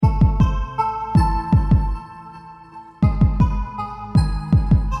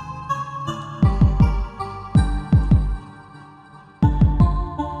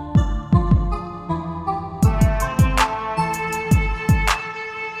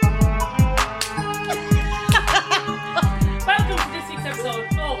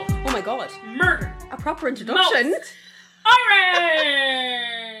proper introduction.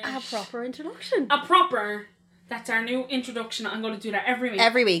 Irish! A proper introduction. That's our new introduction. I'm going to do that every week.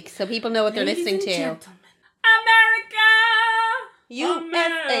 Every week, so people know what they're listening to. Gentlemen.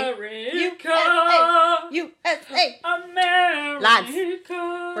 USA, USA. America! Lads,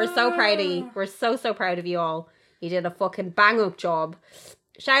 we're so proud of you. We're so proud of you all. You did a fucking bang up job.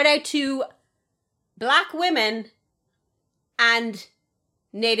 Shout out to Black women and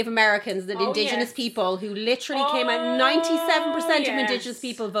Native Americans and Indigenous people who literally came out. 97% of Indigenous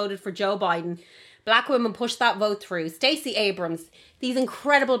people voted for Joe Biden. Black women pushed that vote through. Stacey Abrams, these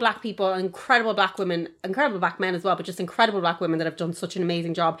incredible black people, incredible black women, incredible black men as well, but just incredible black women that have done such an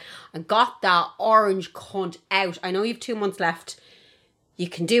amazing job and got that orange cunt out. I know you've 2 months left. You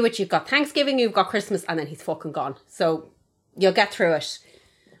can do it. You've got Thanksgiving, you've got Christmas, and then he's fucking gone. So you'll get through it.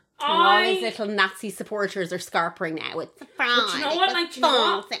 And all these little Nazi supporters are scarpering now. It's a fraud. But you know what? Like, you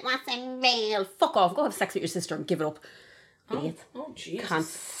know what? It wasn't real. Fuck off. Go have sex with your sister and give it up. Idiots. Oh, Jesus. Can't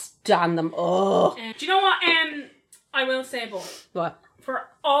stand them. Oh. Do you know what? I will say, but What? for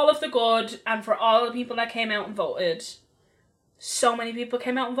all of the good and for all the people that came out and voted, so many people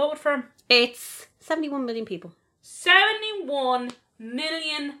came out and voted for him. It's 71 million people 71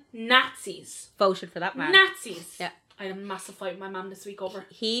 million Nazis. voted for that man. Nazis. Yeah. I had a massive fight with my mum this week over.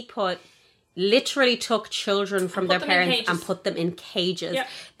 He literally took children from their parents and put them in cages. Yep.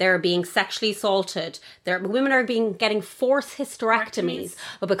 They're being sexually assaulted. Women are getting forced hysterectomies.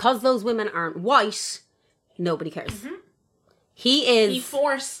 But because those women aren't white, nobody cares. Mm-hmm. He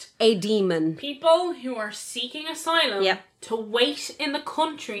forced a demon. people who are seeking asylum Yep. to wait in the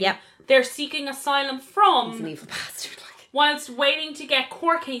country Yep. they're seeking asylum from. He's an evil bastard. Whilst waiting to get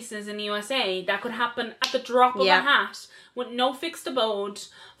court cases in the USA that could happen at the drop of a hat with no fixed abode,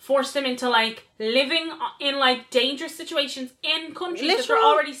 force them into living in dangerous situations in countries that they're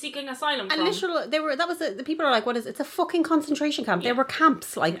already seeking asylum from. And literally, the people are like, what is it? It's a fucking concentration camp. They were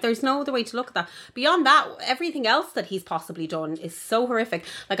camps. There's no other way to look at that. Beyond that, everything else that he's possibly done is so horrific.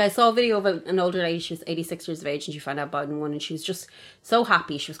 I saw a video of an older lady, she was 86 years of age, and she found out Biden won, and she was just so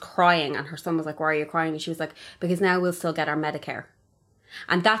happy. She was crying, and her son was like, why are you crying? And she was like, because now we'll still get our Medicare.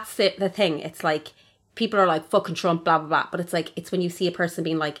 And that's the thing. It's people are like, fucking Trump, blah, blah, blah. But it's when you see a person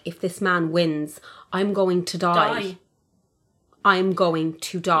being like, if this man wins, I'm going to die. I'm going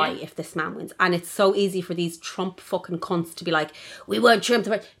to die if this man wins. And it's so easy for these Trump fucking cunts to be like, we want Trump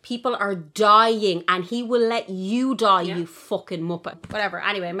to win. People are dying and he will let you die, you fucking muppet. Whatever.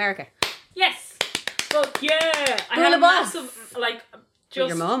 Anyway, America. Yes. Fuck yeah. I Cool had a boss. massive, With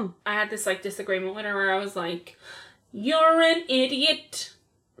your mum. I had this disagreement with her where I was like, you're an idiot.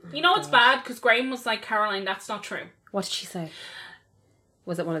 You know it's bad because Graham was like, Caroline, that's not true. What did she say?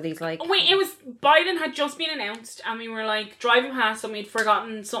 Was it one of these Wait, it was Biden had just been announced and we were driving past and we'd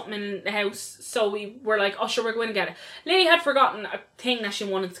forgotten something in the house, so we were like, oh sure, we're going to get it. Lily had forgotten a thing that she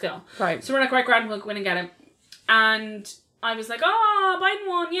wanted to go. Right. So we're like, right, grand, we'll go in and get it. And I was like, oh, Biden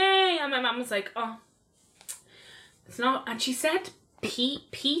won, yay. And my mum was like, oh, it's not. And she said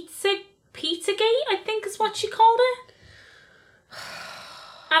Pizzagate, I think is what she called it.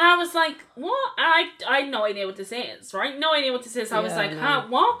 And I was like, what? And I had no idea what this is, right? No idea what this is. I was like, huh,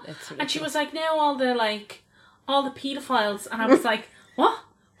 what? And she was like, now all the pedophiles. And I was like, what?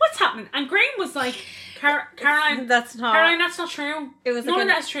 What's happening? And Graham was like, Caroline, that's not true. It was none of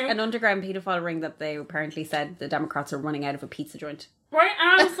that's true. An underground paedophile ring that they apparently said the Democrats are running out of a pizza joint. Right?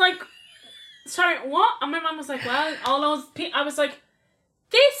 And I was like, sorry, what? And my mum was like, well, all those I was like,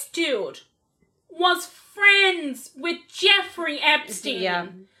 this dude was friends with Jeffrey Epstein. Yeah.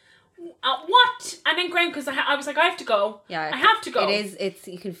 What? And then Graham, because I was like, I have to go. Yeah. I have to go. It's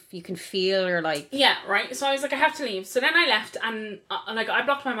you can feel or Yeah, right. So I was like, I have to leave. So then I left and I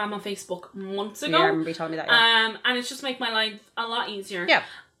blocked my mum on Facebook months ago. Yeah, I remember you telling me that. Yeah. And it's just make my life a lot easier. Yeah.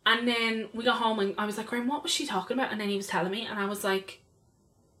 And then we got home and I was like, Graham, what was she talking about? And then he was telling me and I was like,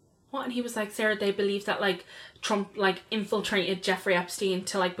 what? And he was like, Sarah, they believe that Trump infiltrated Jeffrey Epstein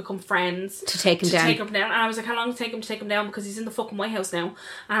to become friends to take him down. And I was like, how long did it take him to take him down? Because he's in the fucking White House now.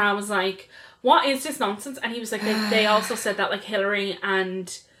 And I was like, what is this nonsense? And he was like, they also said that Hillary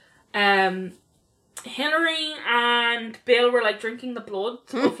and Bill were drinking the blood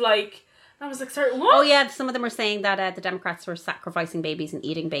of I was like, sorry, what? Oh yeah, some of them were saying that the Democrats were sacrificing babies and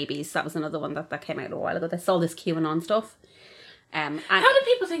eating babies. That was another one that came out a while ago. They saw this QAnon stuff. And how do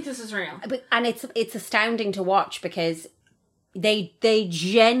people think this is real? And it's astounding to watch because they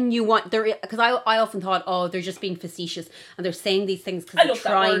because I often thought, oh, they're just being facetious and they're saying these things because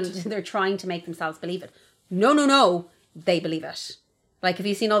they're trying to make themselves believe it. No, they believe it. Have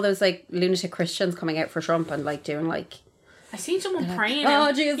you seen all those lunatic Christians coming out for Trump and doing I seen someone praying.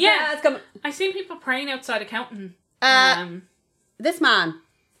 Oh, Jesus, yeah. it's coming. I seen people praying outside accounting. This man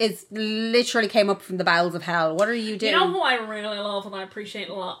is literally came up from the bowels of hell. What are you doing? You know who I really love and I appreciate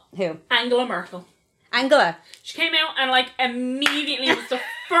a lot? Who? Angela Merkel. Angela. She came out and like immediately was the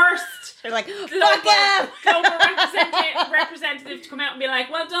first They're like, global representative to come out and be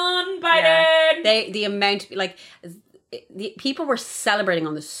like, well done, Biden. Yeah. The amount, like, the people were celebrating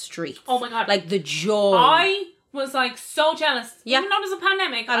on the streets. Oh my God. Like the joy. I was like so jealous. Yeah. Even though there's a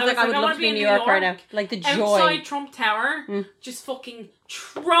pandemic. I was like, I would love to be in New York right now. Like the joy. Outside Trump Tower, just fucking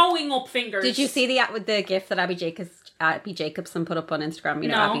throwing up fingers. Did you see the gif that Abby Jacobson put up on Instagram? You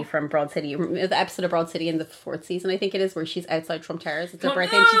know, No. Abby from Broad City. It was the episode of Broad City in the 4th season, I think it is, where she's outside Trump Towers. It's her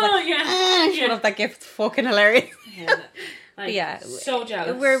birthday and she's like, she put up that gif. It's fucking hilarious. Yeah. But yeah. So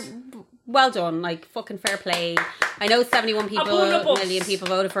jealous. We're well done, like fucking fair play. I know 71 million people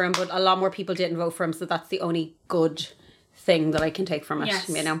voted for him, but a lot more people didn't vote for him, so that's the only good thing that I can take from it, Yes.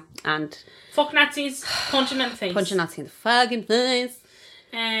 you know. And fuck Nazis, punching them in the face. punching Nazi in the fucking face.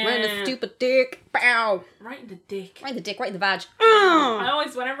 Right in the stupid dick. Bow. Right in the dick. Right in the dick, right in the vag. I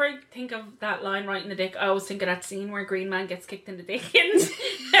always, whenever I think of that line, right in the dick, I always think of that scene where Green Man gets kicked in the dick.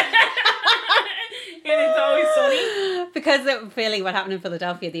 And it's always funny. Because feeling what happened in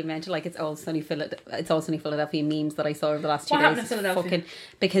Philadelphia, the amount of like it's all sunny Philadelphia memes that I saw over the last 2 days. What happened in Philadelphia?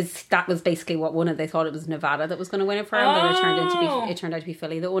 Because that was basically what won it. They thought it was Nevada that was going to win it for him, but it turned out to be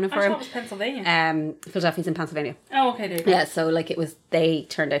Philly that won it for him. I thought it was Pennsylvania. Philadelphia's in Pennsylvania. Oh, okay, there you go. Yeah, so like they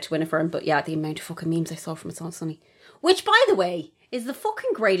turned out to win it for him. But yeah, the amount of fucking memes I saw from It's All Sunny, which by the way is the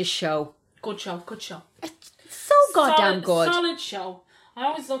fucking greatest show. Good show, good show. It's so goddamn good. Solid show. I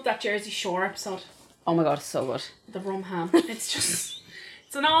always loved that Jersey Shore episode. Oh my god, it's so good. The rum ham. It's just,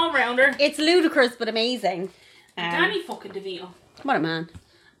 it's an all-rounder. It's ludicrous but amazing. Danny fucking DeVito. What a man.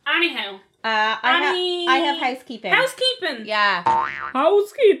 Anyhow. I have housekeeping. Housekeeping? Yeah.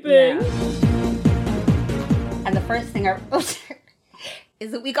 Housekeeping. Yeah. And the first thing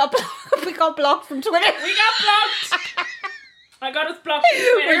is that we got blocked from Twitter. We got blocked. I got us blocked from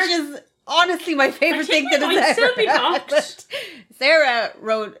Twitter. Which is honestly my favourite thing that has ever still be blocked. Sarah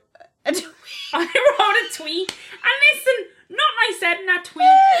wrote a tweet. I wrote a tweet. And listen, nothing I said in that tweet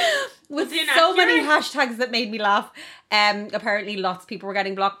with so many hashtags that made me laugh. Apparently lots of people were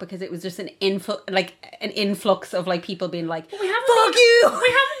getting blocked because it was just an influx of like people being like, fuck you. We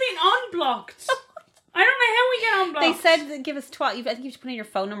haven't been unblocked. I don't know how we get unblocked. They said they give us 12. I think you have to put in your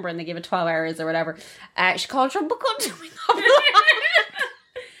phone number and they give it 12 hours or whatever. She called Trump a cunt.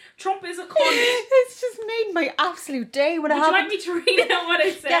 Trump is a cunt. It's just made my absolute day. Would you like me to read out what I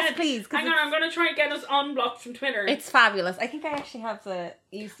said? Yes, please. Hang on, I'm going to try and get us unblocked from Twitter. It's fabulous. I think I actually have the...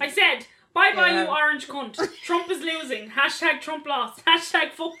 I said, bye-bye you orange cunt. Trump is losing. Hashtag Trump lost.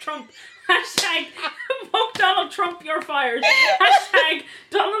 Hashtag fuck Trump. Hashtag fuck Donald Trump, you're fired. Hashtag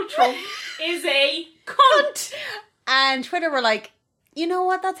Donald Trump is a cunt. And Twitter were like, you know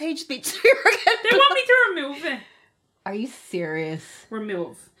what? That's hate speech. They want me to remove it. Are you serious?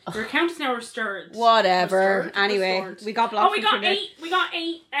 Remove. Your account is now restored. Whatever. Anyway, we got blocked. Oh, we got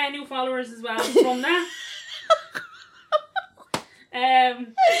eight new followers as well from that.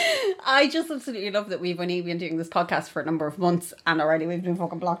 I just absolutely love that we've only been doing this podcast for a number of months and already we've been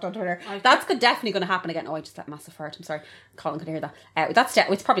fucking blocked on Twitter. That's definitely going to happen again. Oh, I just had a massive fart. I'm sorry. Colin could hear that.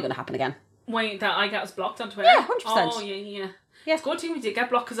 It's probably going to happen again. Wait, that I got us blocked on Twitter? Yeah, 100%. Oh, yeah. It's a good thing we did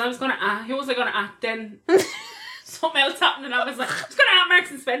get blocked because I was going to who was I going to act then? Something else happened and I was like, I was going to add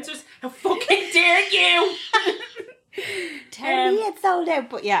Marks and Spencer's. How fucking dare you? Tell me it's sold out.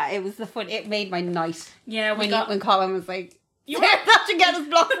 But yeah, it was it made my night. Yeah, when Colin was like, that should get us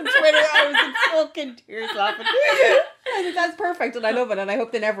blocked from Twitter. I was in fucking tears laughing. I think that's perfect and I love it and I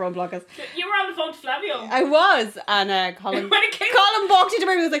hope they never unblock us. You were on the phone to Flavio. I was. And Colin walked into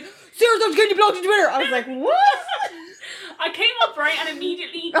me and he was like, Sarah's not getting you blocked on Twitter. I was like, what? I came up right and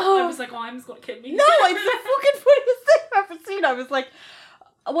immediately I was like, Emma's going to kill me. No, it's the fucking funniest thing I've ever seen. I was like,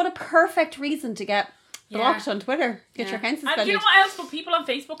 what a perfect reason to get blocked on Twitter. Get your account suspended. And you know what else? For people on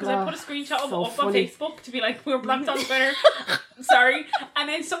Facebook, because I put a screenshot of it up on Facebook to be like, we were blocked on Twitter. Sorry. And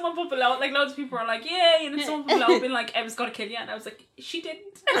then someone put below, like loads of people were like, yay. And then someone put below being like, Emma's going to kill you. And I was like, she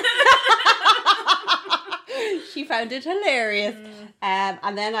didn't. She found it hilarious.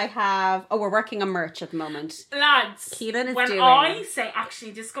 And then I have... Oh, we're working on merch at the moment. Lads. Keelan is when doing... I say...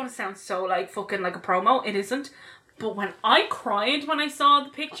 Actually, this is going to sound so like fucking like a promo. It isn't. But when I cried when I saw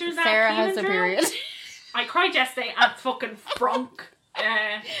the pictures that Sarah Keelan has a drew, period. I cried yesterday at fucking Frunk.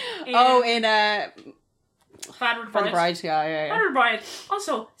 In Father Bride. Yeah. Father Bride.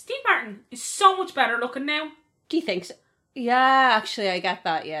 Also, Steve Martin is so much better looking now. Do you think so? Yeah, actually, I get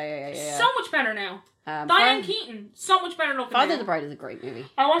that. Yeah. So much better now. Diane Keaton, so much better looking. Father of the Bride is a great movie.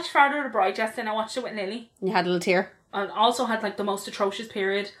 I watched Father of the Bride yesterday and I watched it with Lily. You had a little tear? And also had like the most atrocious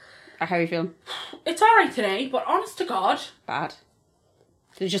period. How are you feeling? It's alright today, but honest to God. Bad.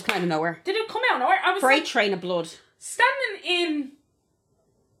 Did it just come out of nowhere? Did it come out of nowhere? I was Freight train of blood. Standing in...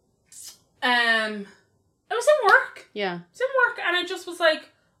 it was in work. Yeah. It was in work and I just was like,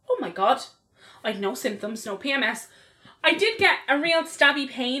 oh my God. I had no symptoms, no PMS. I did get a real stabby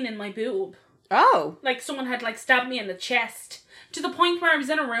pain in my boob. Oh. Like someone had like stabbed me in the chest. To the point where I was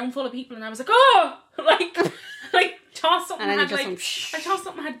in a room full of people and I was like, oh! Like thought something had like... I thought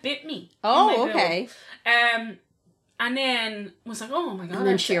something had bit me. Oh, okay. And then was like, oh my God. And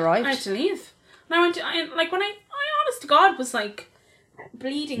then she arrived. I had to leave. And I went to, I honest to God was like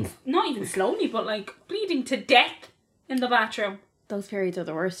bleeding, not even slowly, but like bleeding to death in the bathroom. Those periods are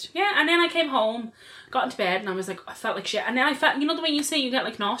the worst. Yeah, and then I came home, got into bed, and I was like, I felt like shit. And then I felt, you know the way you say you get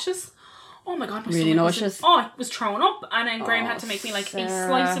like nauseous? Oh my God, my really nauseous? I was throwing up. And then Graham had to make me like a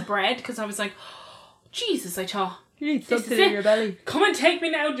slice of bread because I was like, Jesus, I thought. You need something in your belly. Come and take me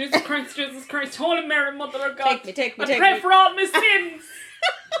now, Jesus Christ, Holy Mary, Mother of God. Take me. I pray for all my sins.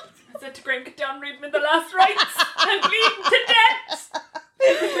 I said to Graham, get down, read me the last rites. I'm bleeding to death.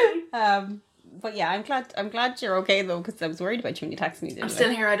 But yeah, I'm glad you're okay though, because I was worried about you when you texted me. I'm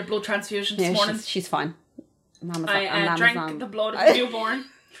still here. I had a blood transfusion this morning. She's fine. I drank the blood of a newborn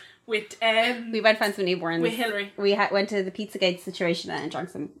with we went find some newborns with Hillary. We went to the Pizzagate situation and drank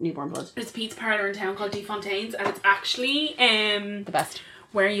some newborn blood. There's a pizza parlour in town called DeFontaine's, and it's actually the best.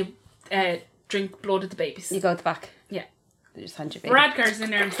 Where you drink blood of the babies. You go at the back. Yeah. They just hand you baby. Radgar's in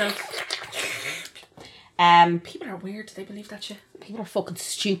there himself. People are weird. Do they believe that shit? People are fucking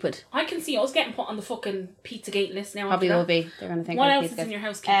stupid. I can see us getting put on the fucking Pizzagate list now. Probably will be. They're gonna think. What else is in your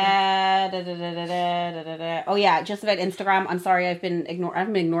house? Oh yeah, just about Instagram. I'm sorry, I haven't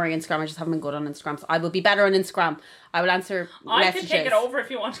been ignoring Instagram. I just haven't been good on Instagram. So I will be better on Instagram. I will answer messages. I can take it over if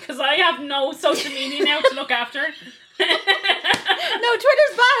you want, because I have no social media now to look after. No,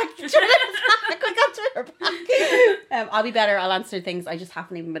 Twitter's back. We got Twitter back. I'll be better. I'll answer things. I just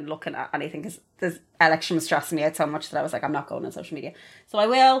haven't even been looking at anything because this election was stressing me out so much that I was like, I'm not going on social media. So I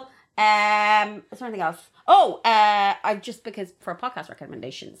will. Is there anything else? I've just because for podcast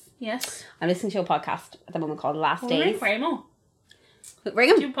recommendations. Yes. I'm listening to a podcast at the moment called Last Days. Raymo. Ring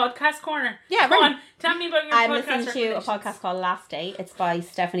him. Do podcast corner. Yeah, Come on. Tell me about your I'm podcast listening to a podcast called Last Day. It's by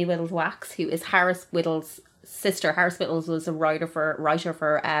Stephanie Whittles-Wax, who is Harris Whittles' sister. Harris Whittles was a writer for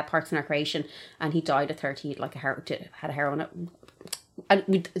Parks and Recreation, and he died at 30. He'd like had a heroin.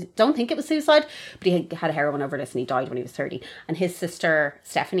 We don't think it was suicide, but he had a heroin overdose and he died when he was 30. And his sister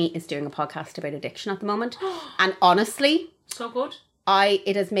Stephanie is doing a podcast about addiction at the moment. And honestly, so good.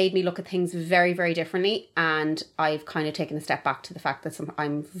 It has made me look at things very, very differently, and I've kind of taken a step back to the fact that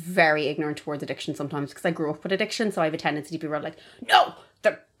I'm very ignorant towards addiction sometimes because I grew up with addiction, so I have a tendency to be like, no,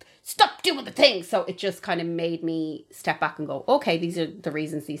 stop doing the thing. So it just kind of made me step back and go, okay, these are the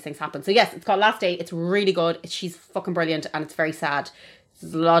reasons these things happen. So yes, it's called Last Day. It's really good. She's fucking brilliant, and it's very sad.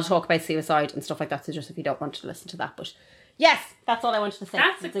 There's a lot of talk about suicide and stuff like that, so just if you don't want to listen to that. But yes, that's all I wanted to say.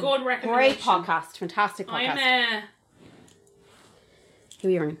 That's it's a good recommendation. Great podcast. Fantastic podcast. Who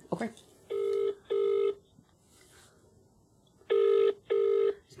are you ringing? Okay.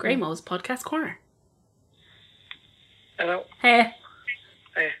 Graymo's Podcast Corner. Hello. Hey.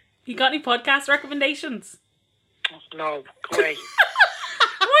 Hey. You got any podcast recommendations? No, go away.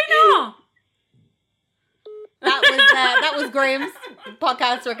 Why not? That was Graham's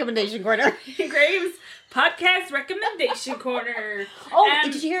podcast recommendation corner. Graham's podcast recommendation corner.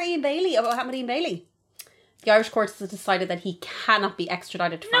 Did you hear Ian Bailey? About what happened to Ian Bailey? The Irish courts have decided that he cannot be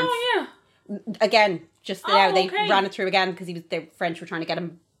extradited to France. No, yeah. Again, just now they okay. ran it through again because the French were trying to get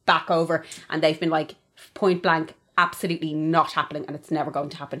him back over, and they've been like point blank, absolutely not happening, and it's never going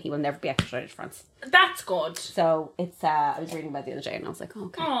to happen. He will never be extradited to France. That's good. So it's I was reading about it the other day, and I was like, oh,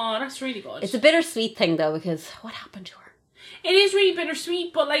 okay. Oh, that's really good. It's a bittersweet thing though, because what happened to her? It is really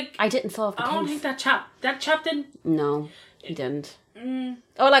bittersweet, but like I didn't solve the case. I don't think that chap didn't. No, he didn't.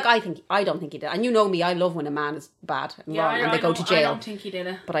 I don't think he did. And you know me, I love when a man is bad and wrong and they go to jail. I don't think he did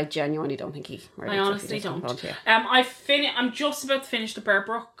it. But I genuinely don't think he. I honestly don't. I'm just about to finish the Bear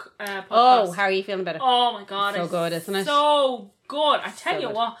Brook podcast. Oh, how are you feeling about it? Oh my God, so good, isn't it? So good. I tell you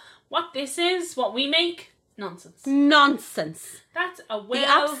what this is, what we make, nonsense. That's a the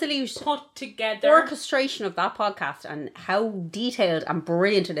absolute put together orchestration of that podcast and how detailed and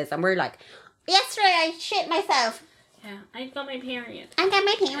brilliant it is. And we're like, yesterday I shit myself. Yeah, I got my period. I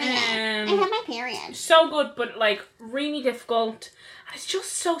have my period. So good, but like really difficult. And it's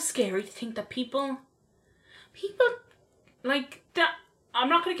just so scary to think that people like that. I'm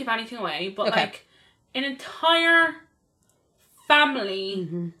not going to give anything away, but okay. like an entire family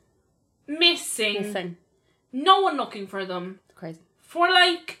Mm-hmm. missing. No one looking for them. It's crazy. For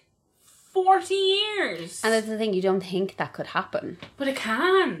like 40 years. And that's the thing, you don't think that could happen. But it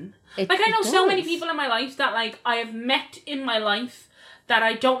can. It I know so many does. people in my life that like I have met in my life that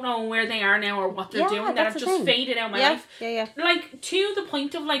I don't know where they are now or what they're doing, that that's have the just thing. faded out of my Yeah, life. yeah. Like, to the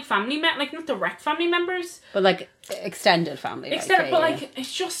point of, like, like, not direct family members. But like extended family.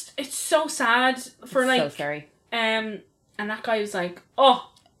 It's just, it's so sad for, it's like... so scary. And that guy was like,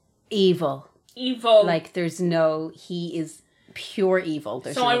 oh... Evil. Like, he is pure evil.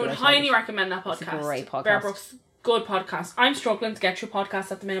 There's so I would highly recommend that podcast. It's a great podcast. Bear Brooks, good podcast. I'm struggling to get through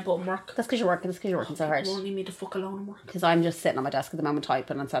podcasts at the minute, but I'm work. That's because you're working. So hard. You won't need me to fuck alone and work. Because I'm just sitting on my desk at the moment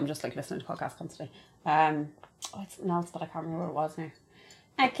typing, and so I'm just like listening to podcasts constantly. It's something else, but I can't remember what it was now.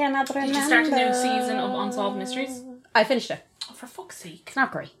 I cannot remember. Did you start a new season of Unsolved Mysteries? I finished it. Oh, for fuck's sake. It's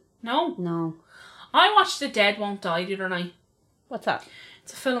not great. No. I watched The Dead Won't Die the other night. What's that?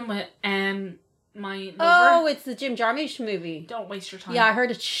 It's a film with my lover. Oh, it's the Jim Jarmusch movie. Don't waste your time. Yeah, I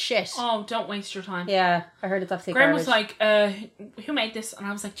heard it's shit. Oh, don't waste your time. Yeah, I heard it's absolutely Graham garbage. was like, who made this? And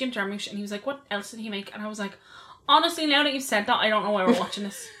I was like, Jim Jarmusch. And he was like, what else did he make? And I was like, honestly, now that you've said that, I don't know why we're watching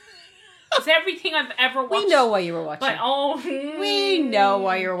this. It's everything I've ever watched. We know why you were watching. But we know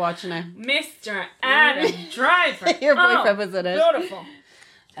why you were watching it. Mr. Adam Driver. Your boyfriend was in it. Beautiful.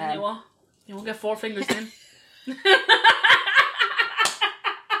 And you know what? You won't get 4 fingers in.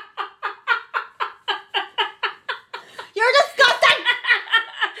 You're disgusting!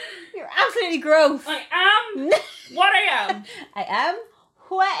 You're absolutely gross. I am what I am. I am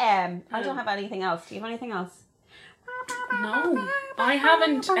who I am. I don't have anything else. Do you have anything else? No. I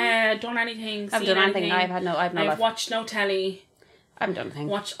haven't done anything. I haven't done anything. I've no I've life. watched no telly. I haven't done anything.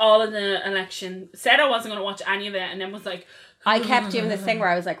 Watched all of the election. Said I wasn't going to watch any of it, and then was like... I kept doing this thing where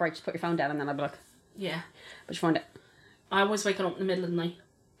I was like, right, just put your phone down, and then I'd be like... Yeah. But you found it. I was waking up in the middle of the night.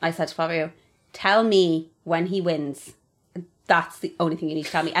 I said to Fabio, tell me when he wins. That's the only thing you need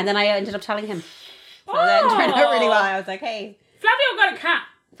to tell me. And then I ended up telling him. So then it turned out really well. I was like, hey. Flavio got a cat.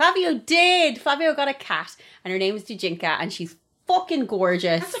 Fabio did. Fabio got a cat. And her name is Dujinka. And she's fucking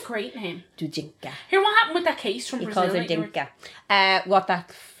gorgeous. That's a great name. Dujinka. Here, what happened with that case from Brazil? He calls her Dinka. What,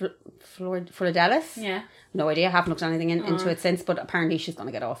 that Floridelis? Yeah. No idea. I haven't looked anything into it since, but apparently she's going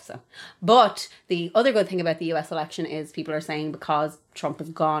to get off. So, but the other good thing about the US election is people are saying because Trump is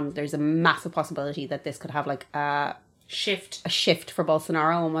gone, there's a massive possibility that this could have like a shift for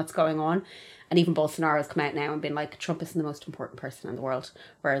Bolsonaro and what's going on. And even Bolsonaro's come out now and been like, Trump isn't the most important person in the world,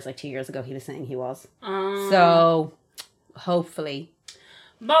 whereas like 2 years ago he was saying he was. So hopefully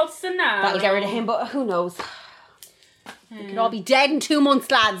Bolsonaro, that'll get rid of him. But who knows? We could all be dead in 2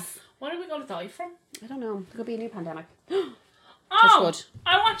 months, lads. What are we going to die from? I don't know. There could be a new pandemic. Oh,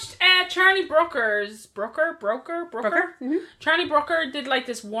 I watched Charlie Brooker's Brooker. Mm-hmm. Charlie Brooker did like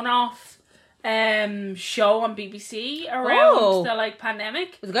this one-off show on BBC around the like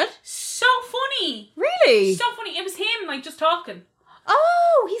pandemic. Was it good? So funny. Really? So funny. It was him like just talking.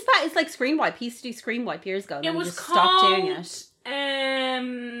 Oh, he's back. It's like Screen Wipe. He used to do Screen Wipe years ago. And It then was he just called stopped doing it.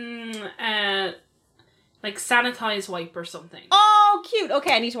 Like Sanitize Wipe or something. Oh, cute.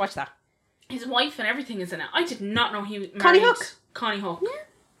 Okay, I need to watch that. His wife and everything is in it. I did not know he was married. Connie Hook. Connie Hook. Yeah.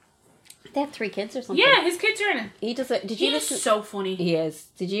 They have 3 kids or something. Yeah, his kids are in it. He does it. Did you He listen? is so funny. He is.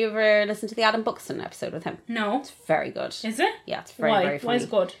 Did you ever listen to the Adam Buxton episode with him? No. It's very good. Is it? Yeah, it's very, Why? very funny. Why is it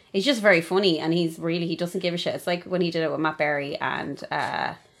good? He's just very funny, and he doesn't give a shit. It's like when he did it with Matt Berry and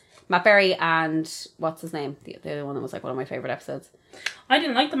what's his name? The other one that was like one of my favourite episodes. I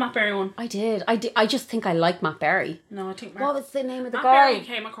didn't like the Matt Berry one. I did. I just think I like Matt Berry. No, I think What was the name of the Matt guy? Berry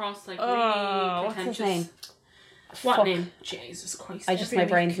came across like really What's pretentious. his name? What Fuck. name? Jesus Christ. My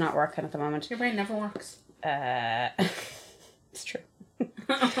brain's not working at the moment. Your brain never works. It's true. You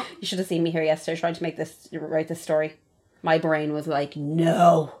should have seen me here yesterday trying to write this story. My brain was like,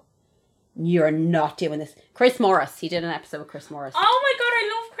 no, you're not doing this. Chris Morris. He did an episode with Chris Morris. Oh my god,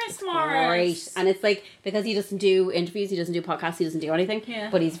 I love Chris Morris. Great. And it's like, because he doesn't do interviews, he doesn't do podcasts, he doesn't do anything. Yeah.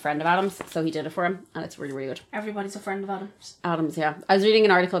 But he's a friend of Adam's, so he did it for him. And it's really, really good. Everybody's a friend of Adam's. Adam's, yeah. I was reading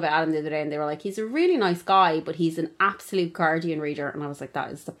an article about Adam the other day and they were like, he's a really nice guy, but he's an absolute Guardian reader. And I was like,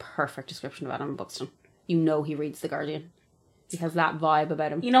 that is the perfect description of Adam Buxton. You know he reads The Guardian. He has that vibe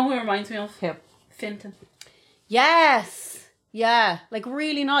about him. You know who he reminds me of? Who? Fintan. Yes. Yeah. Like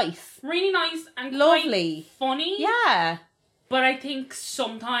really nice. Really nice and Lovely. quite funny. Yeah. But I think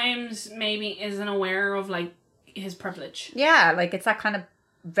sometimes maybe isn't aware of like his privilege. Yeah, like it's that kind of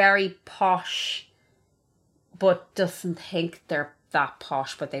very posh, but doesn't think they're that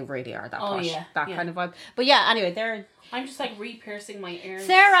posh, but they really are that posh. Yeah, that kind of vibe. But yeah, anyway, they're... I'm just like re-piercing my ears.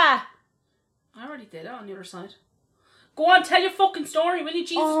 Sarah! I already did it on the other side. Go on, tell your fucking story, will you,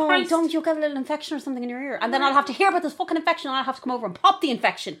 Jesus Christ? Don't you get a little infection or something in your ear. And then I'll have to hear about this fucking infection and I'll have to come over and pop the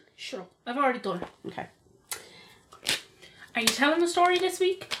infection. Shut up. I've already done it. Okay. Are you telling the story this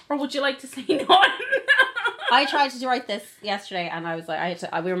week? Or would you like to say none? I tried to write this yesterday and I was like,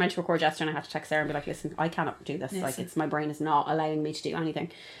 we were meant to record yesterday and I had to text Sarah and be like, listen, I cannot do this. Like, my brain is not allowing me to do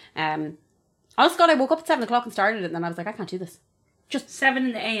anything. Honest God, I woke up at 7 o'clock and started it and then I was like, I can't do this. Just 7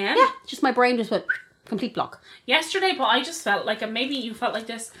 in the a.m.? Yeah, just my brain just went complete block. Yesterday, but I just felt like, and maybe you felt like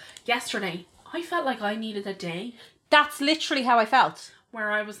this, yesterday, I felt like I needed a day. That's literally how I felt.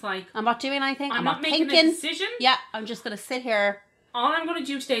 Where I was like, I'm not doing anything. I'm not making thinking. a decision. Yeah, I'm just going to sit here. All I'm going to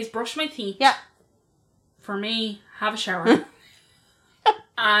do today is brush my teeth. Yeah. For me, have a shower.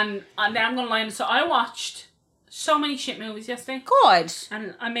 and then I'm going to lie in. So I watched so many shit movies yesterday. Good.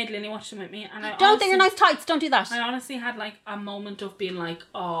 And I made Lily watch them with me. And don't think you're nice tights. Don't do that. I honestly had like a moment of being like,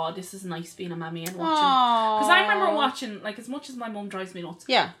 oh, this is nice being a mammy and watching. Because I remember watching, like, as much as my mum drives me nuts.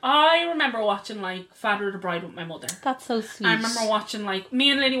 Yeah. I remember watching like Father of the Bride with my mother. That's so sweet. I remember watching like,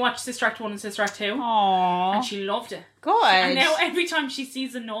 me and Lily watched Sister Act 1 and Sister Act 2. Aww. And she loved it. Good. And now every time she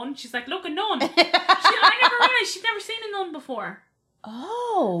sees a nun, she's like, look, a nun. I never realised she'd never seen a nun before.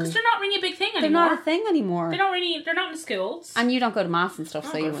 Oh. Because they're not really a big thing anymore. They're not a thing anymore. They're not in the schools. And you don't go to mass and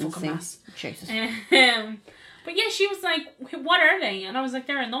stuff, so you go to wouldn't fucking see. mass. Jesus. But yeah, she was like, what are they? And I was like,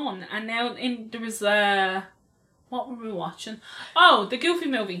 they're a nun. And now there was, what were we watching? Oh, the Goofy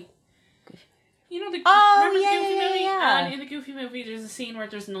movie. You know, remember the Goofy movie? Yeah. And in the Goofy movie, there's a scene where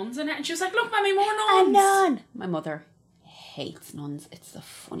there's nuns in it. And she was like, look, Mommy, more nuns. A nun. My mother hates nuns. It's the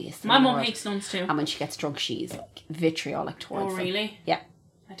funniest thing. My mum hates nuns too. And when she gets drunk, she's like vitriolic towards them. Oh, really? Yeah.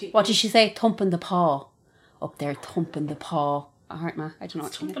 What did she say? Thumping the paw. Up there, thumping the paw. Alright, ma. I don't know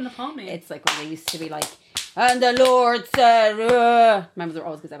what thumping the paw, mate. It's like when they used to be like, and the Lord said, remember they're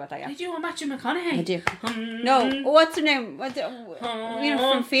always good about that, yeah. They do on Matthew McConaughey. They do. No, what's her name? You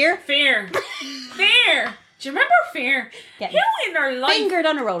know, from Fear? Fear. Fear. Do you remember Fear? Getting Who in their life fingered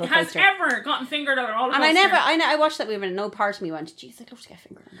on a roller coaster has ever gotten fingered on a roller coaster? And I watched that movie and no part of me went, geez, I'd love to get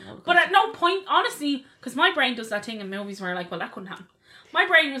fingered on a roller coaster. But at no point, honestly, because my brain does that thing in movies where like, well, that couldn't happen. My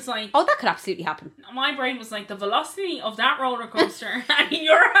brain was like... Oh, that could absolutely happen. My brain was like, the velocity of that roller coaster and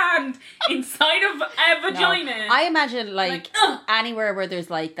your hand inside of a vagina. No. I imagine like anywhere where there's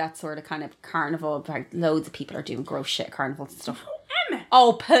like that sort of kind of carnival, like loads of people are doing gross shit at carnivals and stuff. Emma.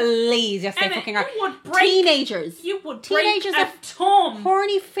 Oh, please. Yes, they Emma, fucking are. you would break, teenagers. You would Teenagers break a thumb.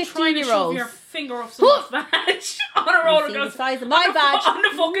 Horny trying to 15-year-olds. shove your finger up someone's badge on a roller coaster. The size of my badge. On the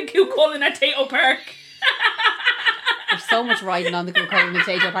fucking Q-Cull in Tato Park. There's so much riding on the Q-Cull in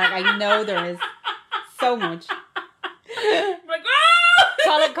Tato Park. I know there is. So much. I'm like,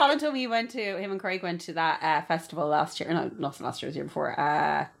 oh! Colin told me him and Craig went to that festival last year. No, not last year, it was the year before.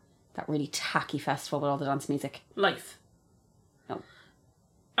 That really tacky festival with all the dance music. Life. No.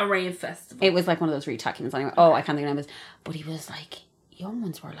 A rave festival. It was like one of those really tacky ones anyway. Oh, I can't think of the name. But he was like, young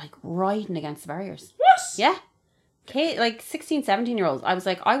ones were like riding against the barriers. What? Yeah. Like 16, 17-year-olds. I was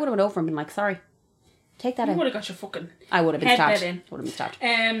like, I would have went over and been like, sorry. Take that You out. would have got your fucking I would have been stabbed. in. Would have been stabbed.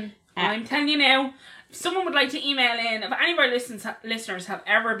 I'm telling you now, if someone would like to email in, if any of our listeners have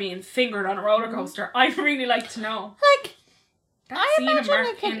ever been fingered on a roller coaster, I'd really like to know. Like, That scene of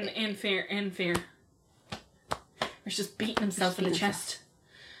Mark in Fear. He's just beating himself in the chest.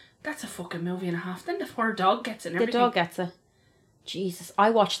 That's a fucking movie and a half. Then the poor dog gets it and everything. The dog gets it. Jesus. I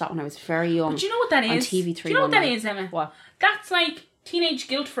watched that when I was very young. But do you know what that is? On TV3. Do you know what that is, Emma? What? That's like teenage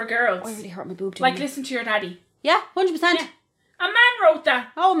guilt for girls. I really hurt my boob. Like, listen to your daddy. Yeah, 100%. Yeah. A man wrote that.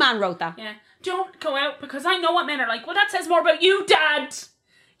 Oh, man wrote that. Yeah. Don't go out because I know what men are like. Well, that says more about you, Dad.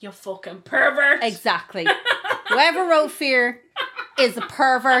 You fucking pervert. Exactly. Whoever wrote Fear is a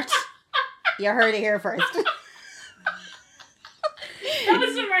pervert. You heard it here first. That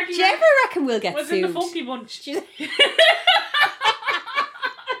was the Marky. Do you ever reckon we'll get was sued? in the Funky Bunch.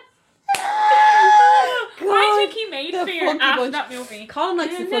 I think he made Fear after that movie. Colin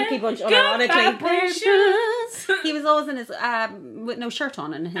likes the Funky Bunch, unironically. He was always in his with no shirt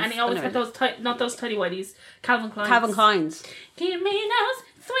on, and he always had those not those tidy whities, Calvin Klein's. Calvin Klein's. Give me those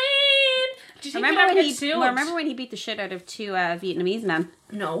sweet. Do you think remember when he beat the shit out of two Vietnamese men?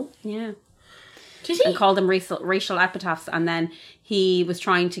 No. Yeah. Did he? And called them racial epitaphs, and then he was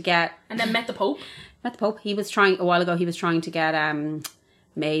trying to get... And then met the Pope? Met the Pope. He was trying, a while ago, he was trying to get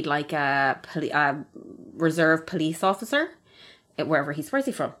made like a reserve police officer. Where's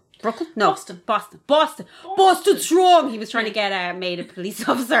he from? Brooklyn? No. Boston strong! He was trying to get made a police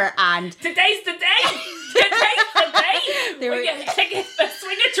officer, and... Today's the day! Today's the day! When you take a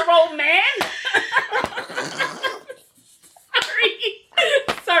swing at your old man!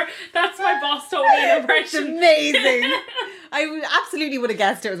 Sorry, that's my Boston direction. Amazing. I absolutely would have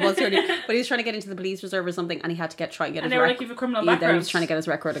guessed it was 1:30, but he was trying to get into the police reserve or something, and he had to try and get. And his they were like, "You have a criminal background." He was trying to get his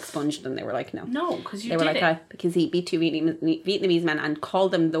record expunged, and they were like, "No, no, because they were like, because he beat two Vietnamese men and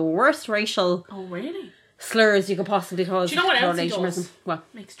called them the worst racial slurs you could possibly cause." Do you know what else he does? Person. What?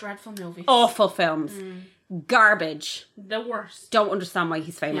 Makes dreadful movies, awful films, garbage, the worst. Don't understand why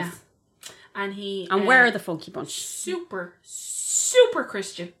he's famous. Yeah. And where are the Funky Bunch? Super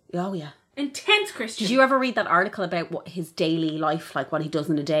Christian. Oh yeah. Intense Christian. Did you ever read that article about what his daily life, like what he does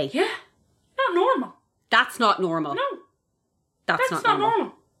in a day? Yeah. Not normal. That's not normal. No. That's not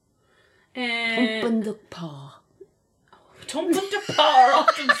normal. Thumping the paw. Thumping the paw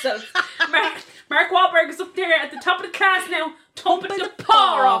off himself. Mark Wahlberg is up there at the top of the class now. Thumping the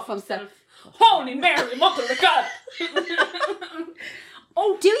paw off himself. Holy Mary, Mother of God.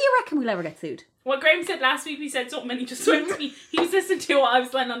 Oh, do you reckon we'll ever get sued? What Graham said last week, he said something and he just went to me. He was listening to what I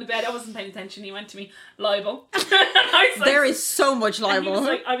was lying on the bed. I wasn't paying attention. He went to me, libel. I was like, there is so much libel.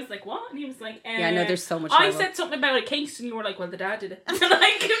 I was like, what? And he was like, yeah, no, there's so much libel. I said something about a case and you were like, well, the dad did it. And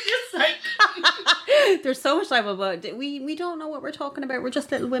like, just like... There's so much libel, but we don't know what we're talking about. We're just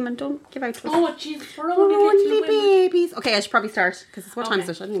little women. Don't give out to us. Oh, Jesus, we're only little babies. Okay, I should probably start because it's what time is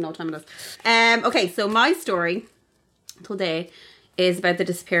it? I don't even know what time it is. Okay, so my story today is about the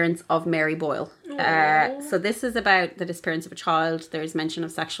disappearance of Mary Boyle. So this is about the disappearance of a child. There's mention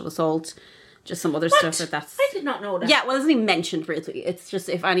of sexual assault, just some other stuff that that's... I did not know that. Yeah, well, it's not even mentioned really. It's just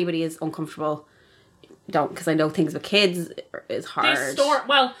if anybody is uncomfortable, don't, because I know things with kids is hard. This story,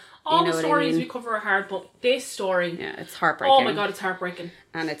 well, all the stories we cover are hard, but this story... Yeah, it's heartbreaking. Oh my God, it's heartbreaking.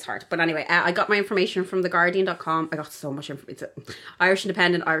 And it's hard. But anyway, I got my information from TheGuardian.com. I got so much information. Irish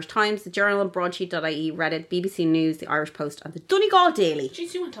Independent, Irish Times, The Journal, Broadsheet.ie, Reddit, BBC News, The Irish Post, and The Donegal Daily.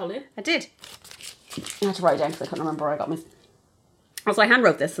 Jeez, you went all in. I did. I had to write it down because I couldn't remember where I got my... Also, I hand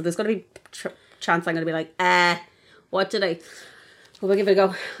wrote this, so there's going to be chance I'm going to be like, what did I... Well, we'll give it a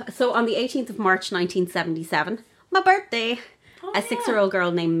go. So on the 18th of March 1977, my birthday... A 6-year-old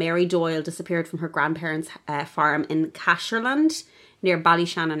girl named Mary Doyle disappeared from her grandparents' farm in Casherland near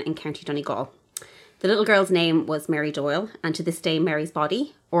Ballyshannon in County Donegal. The little girl's name was Mary Doyle, and to this day Mary's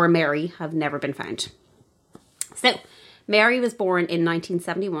body, or Mary, have never been found. So, Mary was born in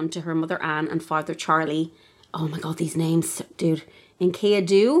 1971 to her mother Anne and father Charlie. Oh my God, these names, dude. In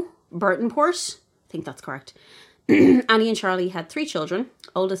Keadu, Burtonport. I think that's correct. Annie and Charlie had 3 children,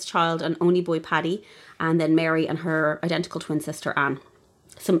 oldest child and only boy Paddy, and then Mary and her identical twin sister Anne.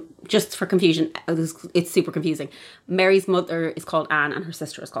 So just for confusion, it's super confusing. Mary's mother is called Anne and her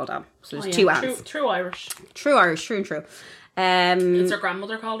sister is called Anne. So there's 2 Annes. True Irish. True Irish, true and true. Is her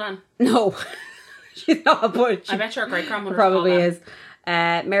grandmother called Anne? No. She's not, but I bet your great-grandmother probably is.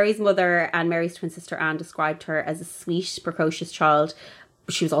 Mary's mother and Mary's twin sister Anne described her as a sweet, precocious child.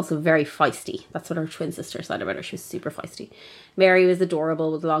 She was also very feisty. That's what her twin sister said about her. She was super feisty. Mary was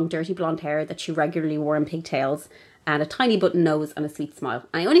adorable with long, dirty blonde hair that she regularly wore in pigtails and a tiny button nose and a sweet smile.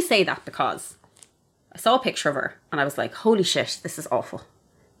 And I only say that because I saw a picture of her and I was like, holy shit, this is awful.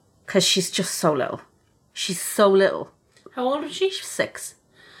 Because she's just so little. She's so little. How old is she? She's 6.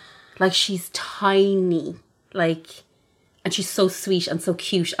 Like, she's tiny. Like, and she's so sweet and so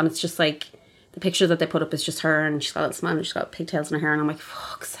cute. And it's just like... The picture that they put up is just her and she's got a little smile and she's got pigtails in her hair and I'm like,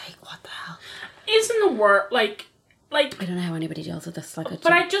 fuck's sake, what the hell? Isn't the word, like... I don't know how anybody deals with this.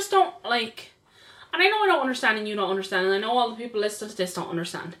 But I just don't, like... And I know I don't understand and you don't understand and I know all the people listening to this don't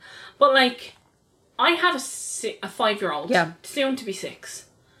understand. But, like, I have a 5-year-old. Yeah. Soon to be 6.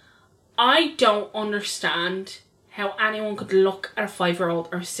 I don't understand how anyone could look at a 5-year-old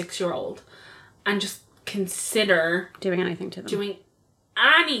or a 6-year-old and just consider... Doing anything to them. Doing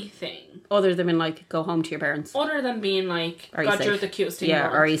anything other than being like, go home to your parents, other than being like, God, you're the cutest thing in the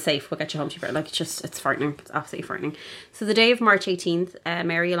world. Are you safe, we'll get you home to your parents. Like, it's frightening. It's absolutely frightening. So the day of March 18th,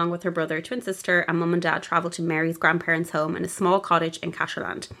 Mary along with her brother, twin sister and mum and dad travelled to Mary's grandparents' home in a small cottage in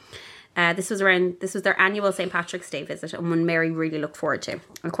Casherland. This was their annual St. Patrick's Day visit and one Mary really looked forward to.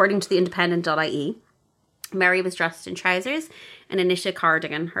 According to the Independent.ie, Mary was dressed in trousers and a knitted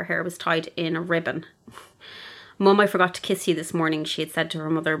cardigan. Her hair was tied in a ribbon. Mum, I forgot to kiss you this morning, she had said to her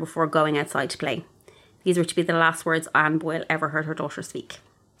mother before going outside to play. These were to be the last words Anne Boyle ever heard her daughter speak.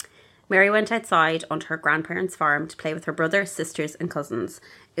 Mary went outside onto her grandparents' farm to play with her brother, sisters and cousins.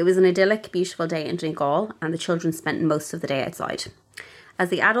 It was an idyllic, beautiful day in Donegal and the children spent most of the day outside. As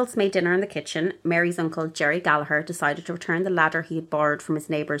the adults made dinner in the kitchen, Mary's uncle, Jerry Gallagher, decided to return the ladder he had borrowed from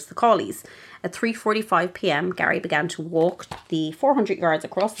his neighbours, the Cawleys. At 3:45 p.m, Gary began to walk the 400 yards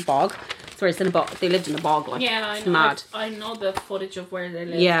across the bog. So it's in a bog. They lived in a bog, like. Yeah, I know. Mad. I know the footage of where they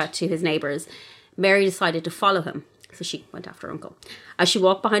lived. Yeah, to his neighbours. Mary decided to follow him. So she went after her uncle. As she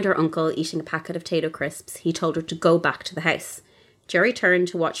walked behind her uncle eating a packet of Tayto crisps, he told her to go back to the house. Jerry turned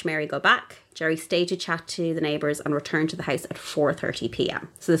to watch Mary go back. Jerry stayed to chat to the neighbours and returned to the house at 4:30 p.m.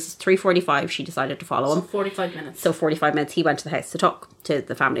 So this is 3:45. She decided to follow him. So 45 minutes. So 45 minutes. He went to the house to talk to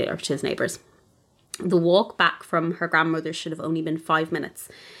the family or to his neighbours. The walk back from her grandmother should have only been 5 minutes.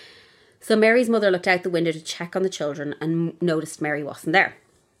 So Mary's mother looked out the window to check on the children and noticed Mary wasn't there.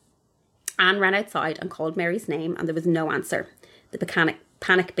 Anne ran outside and called Mary's name, and there was no answer. The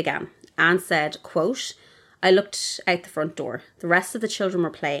panic began. Anne said, quote, I looked out the front door. The rest of the children were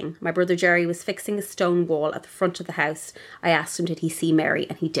playing. My brother Jerry was fixing a stone wall at the front of the house. I asked him, did he see Mary?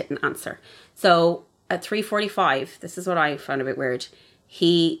 And he didn't answer. So at 3:45, this is what I found a bit weird.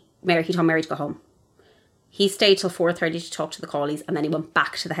 He told Mary to go home. He stayed till 4:30 to talk to the Cawleys, and then he went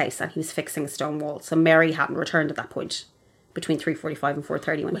back to the house and he was fixing a stone wall. So Mary hadn't returned at that point, between 3:45 and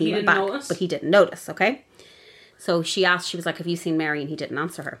 4:30 when he went back. Notice. But he didn't notice, okay? So she was like, have you seen Mary? And he didn't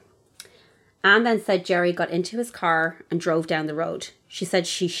answer her. Anne then said Jerry got into his car and drove down the road. She said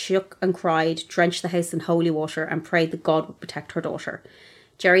she shook and cried, drenched the house in holy water, and prayed that God would protect her daughter.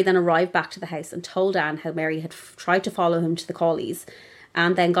 Jerry then arrived back to the house and told Anne how Mary had tried to follow him to the Cawleys,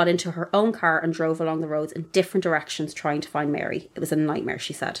 and then got into her own car and drove along the roads in different directions trying to find Mary. It was a nightmare,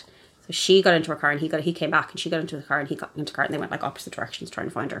 she said. So she got into her car and he came back, and she got into the car and he got into the car, and they went like opposite directions trying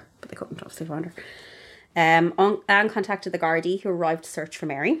to find her, but they couldn't obviously find her. Anne contacted the Gardaí, who arrived to search for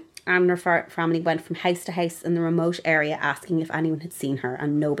Mary. Anne and her family went from house to house in the remote area asking if anyone had seen her,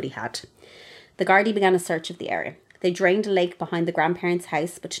 and nobody had. The Gardaí began a search of the area. They drained a lake behind the grandparents'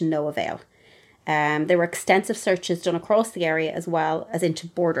 house, but to no avail. There were extensive searches done across the area as well as into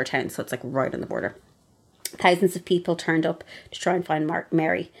border towns, so it's like right on the border. Thousands of people turned up to try and find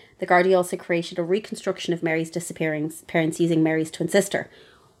Mary. The Gardaí also created a reconstruction of Mary's disappearance using Mary's twin sister,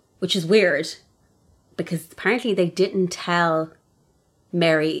 which is weird because apparently they didn't tell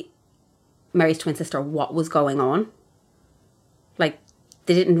Mary's twin sister what was going on. Like,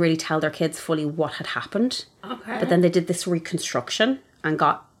 they didn't really tell their kids fully what had happened. Okay. But then they did this reconstruction and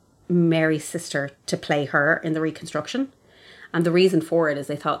got Mary's sister to play her in the reconstruction. And the reason for it is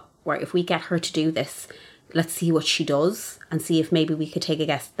they thought, right, if we get her to do this, let's see what she does and see if maybe we could take a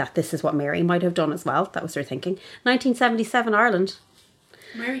guess that this is what Mary might have done as well. That was their thinking. 1977 Ireland.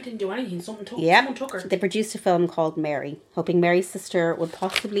 Mary didn't do anything. Someone took her. They produced a film called Mary, hoping Mary's sister would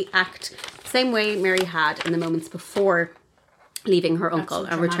possibly act the same way Mary had in the moments before leaving her uncle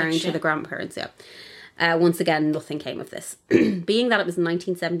and returning to the grandparents. Once again, nothing came of this. Being that it was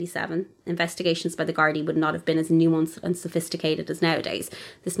 1977, investigations by the Gardaí would not have been as nuanced and sophisticated as nowadays.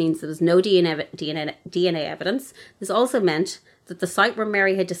 This means there was no DNA evidence. This also meant that the site where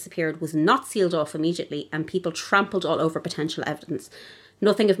Mary had disappeared was not sealed off immediately, and people trampled all over potential evidence.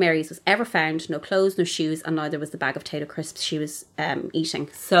 Nothing of Mary's was ever found, no clothes, no shoes, and neither was the bag of Tayto crisps she was eating.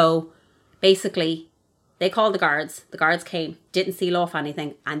 So basically, they called the guards came, didn't seal off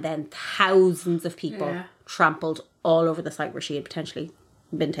anything, and then thousands of people trampled all over the site where she had potentially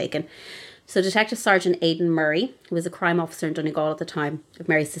been taken. So Detective Sergeant Aidan Murray, who was a crime officer in Donegal at the time of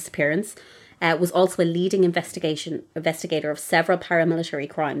Mary's disappearance, was also a leading investigator of several paramilitary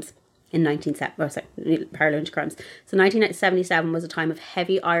crimes. Paramilitary crimes. So 1977 was a time of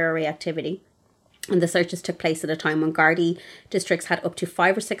heavy IRA activity, and the searches took place at a time when Gardaí districts had up to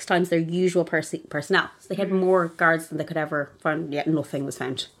 5 or 6 times their usual personnel. So they had more guards than they could ever find, yet nothing was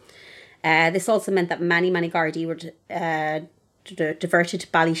found. This also meant that many Gardaí were diverted to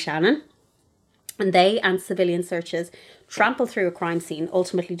Ballyshannon, and they and civilian searches trampled through a crime scene,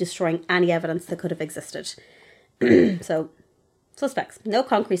 ultimately destroying any evidence that could have existed. So, suspects. No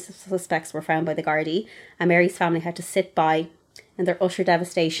concrete suspects were found by the Gardaí, and Mary's family had to sit by in their utter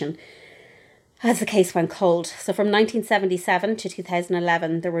devastation as the case went cold. So from 1977 to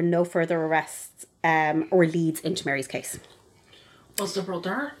 2011, there were no further arrests or leads into Mary's case. Was the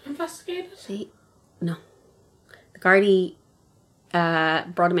brother investigated? No. The Gardaí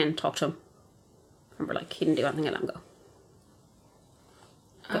brought him in and talked to him. And were like, he didn't do anything, I let him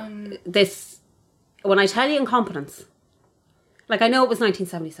go. When I tell you incompetence, like, I know it was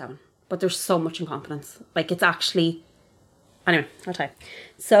 1977, but there's so much incompetence. Like, it's actually... Anyway, I'll tell you.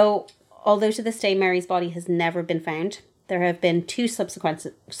 So, although to this day Mary's body has never been found, there have been 2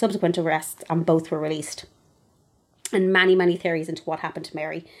 subsequent arrests, and both were released. And many theories into what happened to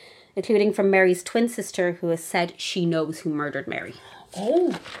Mary, including from Mary's twin sister, who has said she knows who murdered Mary.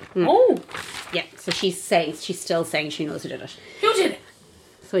 Oh. Yeah, so she's still saying she knows who did it. Who did it?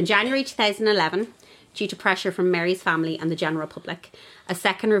 So in January 2011... due to pressure from Mary's family and the general public. A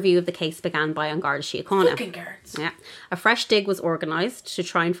second review of the case began by An Garda Síochána. Fucking guards. Yeah. A fresh dig was organised to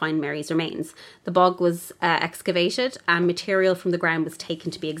try and find Mary's remains. The bog was excavated and material from the ground was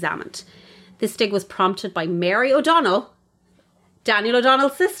taken to be examined. This dig was prompted by Mary O'Donnell, Daniel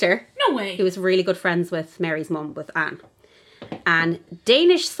O'Donnell's sister. No way. Who was really good friends with Mary's mum, with Anne. And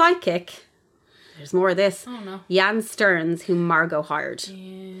Danish psychic, there's more of this, Jan Stearns, whom Margot hired.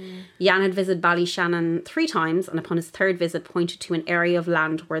 Yeah. Jan had visited Ballyshannon 3 times and upon his third visit pointed to an area of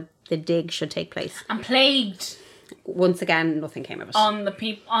land where the dig should take place. And plagued. Once again, nothing came of it.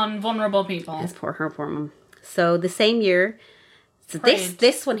 On vulnerable people. Yes, her poor mum. So the same year, so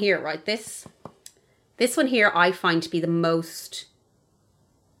this one here, right, this one here I find to be the most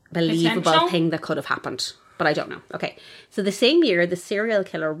believable thing that could have happened. But I don't know. Okay. So the same year, the serial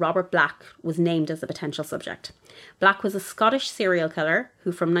killer Robert Black was named as a potential subject. Black was a Scottish serial killer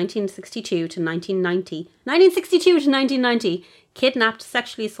who from 1962 to 1990, kidnapped,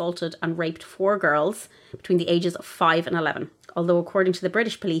 sexually assaulted and raped 4 girls between the ages of 5 and 11. Although according to the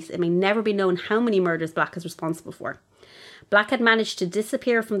British police, it may never be known how many murders Black is responsible for. Black had managed to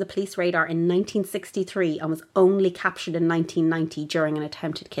disappear from the police radar in 1963 and was only captured in 1990 during an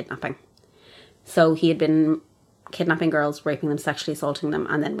attempted kidnapping. So he had been kidnapping girls, raping them, sexually assaulting them,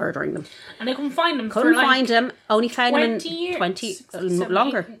 and then murdering them. And they couldn't find him. Only found him in 20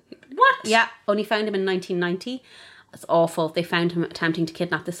 longer. What? Yeah, only found him in 1990. It's awful. They found him attempting to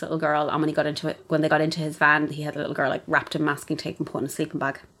kidnap this little girl, and when they got into his van, he had a little girl like wrapped in masking tape and put in a sleeping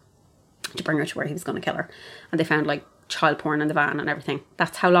bag to bring her to where he was going to kill her. And they found like child porn in the van and everything.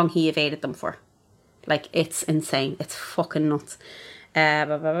 That's how long he evaded them for. Like, it's insane. It's fucking nuts. Where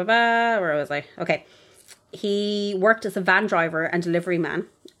was I? Okay. He worked as a van driver and delivery man,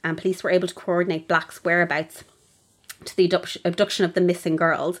 and police were able to coordinate Black's whereabouts to the abduction of the missing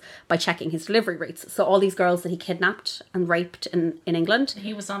girls by checking his delivery routes. So all these girls that he kidnapped and raped in England,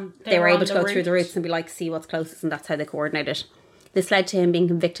 they were able to go through the routes and be like, see what's closest, and that's how they coordinated. This led to him being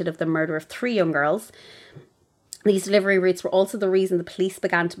convicted of the murder of 3 young girls. These delivery routes were also the reason the police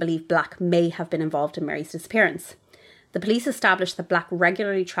began to believe Black may have been involved in Mary's disappearance. The police established that Black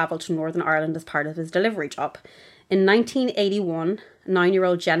regularly travelled to Northern Ireland as part of his delivery job. In 1981,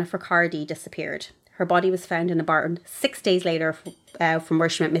 9-year-old Jennifer Cardy disappeared. Her body was found in a barn 6 days later from where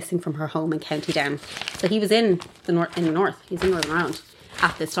she went missing from her home in County Down. So he was in the north. He was in Northern Ireland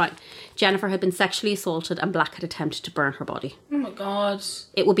at this time. Jennifer had been sexually assaulted and Black had attempted to burn her body. Oh my God.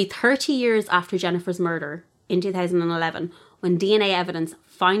 It would be 30 years after Jennifer's murder in 2011 when DNA evidence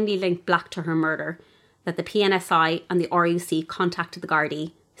finally linked Black to her murder that the PNSI and the RUC contacted the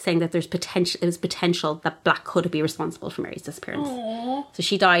Gardaí saying that there was potential that Black could be responsible for Mary's disappearance. Aww. So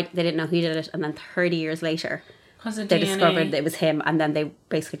she died, they didn't know who did it, and then 30 years later they discovered it was him, and then they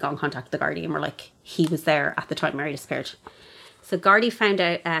basically got in contact with the Gardaí and were like, he was there at the time Mary disappeared. So Gardaí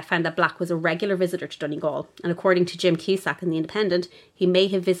found that Black was a regular visitor to Donegal, and according to Jim Cusack in The Independent, he may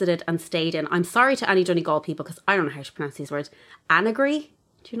have visited and stayed in, I'm sorry to any Donegal people because I don't know how to pronounce these words, Annagry.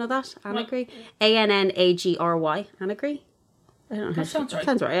 Do you know that? Annagry? Annagry. Annagry? I don't know. That sounds right.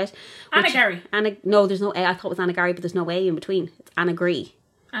 Sounds right. Annagary. No, there's no A. I thought it was Annagary, but there's no A in between. It's Annagry.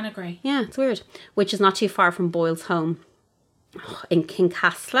 Annagry. Yeah, it's weird. Which is not too far from Boyle's home in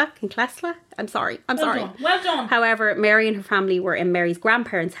Kincasla. I'm sorry. Well done. However, Mary and her family were in Mary's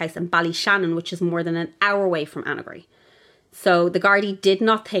grandparents' house in Ballyshannon, which is more than an hour away from Annagry. So the Gardaí did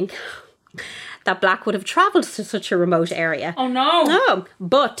not think that Black would have travelled to such a remote area. Oh no. No.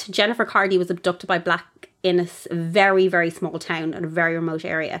 But Jennifer Cardy was abducted by Black in a very, very small town in a very remote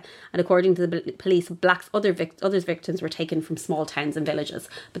area. And according to the police, Black's other victims were taken from small towns and villages.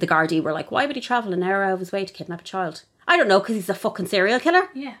 But the Gardaí were like, why would he travel an hour out of his way to kidnap a child? I don't know, because he's a fucking serial killer?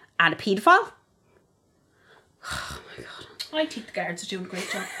 Yeah. And a paedophile? Oh my God. I think the guards are doing a great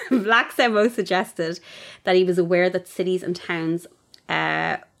job. Black Semo suggested that he was aware that cities and towns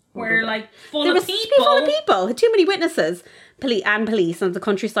were like full there of was people. Full of people. Too many witnesses. Police, and the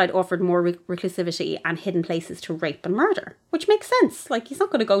countryside offered more reclusivity and hidden places to rape and murder, which makes sense. Like, he's not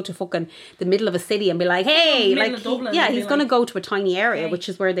going to go to fucking the middle of a city and be like, hey, like, he's going to go to a tiny area, which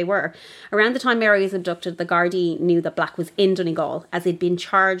is where they were. Around the time Mary was abducted, the Gardaí knew that Black was in Donegal, as he'd been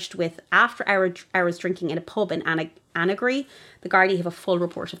charged with after hours drinking in a pub in Annagry. The Gardaí have a full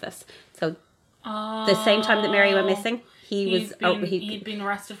report of this. So, the same time that Mary went missing, he'd been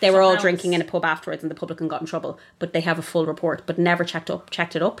arrested. They were all drinking in a pub afterwards, and the publican got in trouble. But they have a full report, but never checked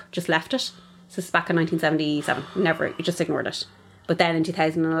it up, just left it. So this is back in 1977. Never, just ignored it. But then in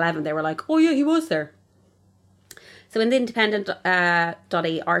 2011, they were like, "Oh yeah, he was there." So in the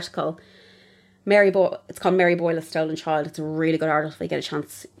Independent.ie article, It's called Mary Boyle, A Stolen Child. It's a really good article if you get a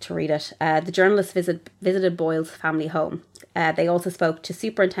chance to read it. The journalist visited Boyle's family home. They also spoke to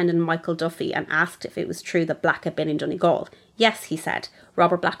Superintendent Michael Duffy and asked if it was true that Black had been in Donegal. Yes, he said.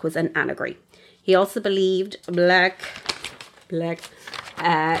 Robert Black was an anagree. He also believed Black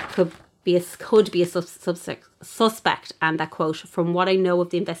could be a suspect, and that, quote, from what I know of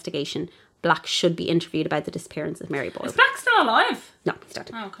the investigation, Black should be interviewed about the disappearance of Mary Boyle. Is Black still alive? No, he's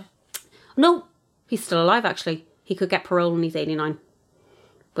dead. Oh, okay. No, he's still alive, actually. He could get parole when he's 89.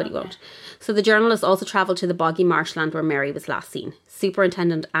 But he won't. So the journalist also travelled to the boggy marshland where Mary was last seen.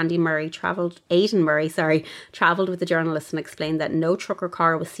 Superintendent Aidan Murray travelled with the journalist and explained that no truck or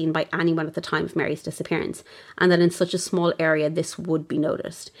car was seen by anyone at the time of Mary's disappearance, and that in such a small area this would be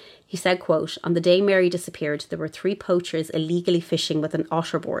noticed. He said, quote, on the day Mary disappeared, there were 3 poachers illegally fishing with an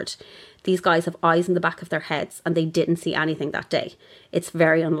otter board. These guys have eyes in the back of their heads and they didn't see anything that day. It's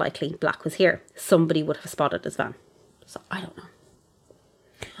very unlikely Black was here. Somebody would have spotted his van. So I don't know.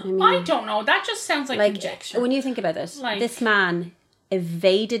 I don't know. That just sounds like conjecture. When you think about it, this man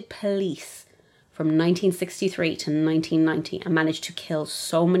evaded police from 1963 to 1990 and managed to kill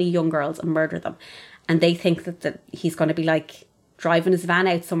so many young girls and murder them. And they think that he's going to be like driving his van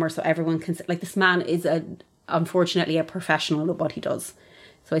out somewhere so everyone can... Like, this man is unfortunately a professional at what he does.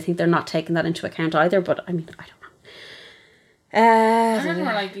 So I think they're not taking that into account either. But I mean, I don't know. I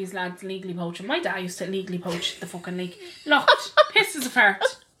remember like these lads legally poaching. My dad used to legally poach the fucking lake. Locked. Pissed as a fart.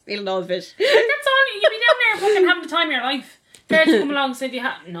 Feeling all the fish. Like, that's all. You'd be down there fucking having the time of your life. Birds come along and said you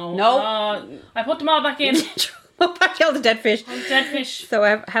had... No. I put them all back in. Back all the dead fish. All the dead fish.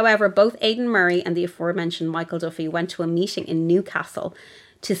 So, however, both Aidan Murray and the aforementioned Michael Duffy went to a meeting in Newcastle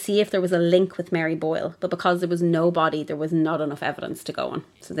to see if there was a link with Mary Boyle. But because there was no body, there was not enough evidence to go on.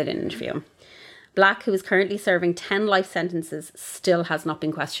 So they didn't interview him. Black, who is currently serving 10 life sentences, still has not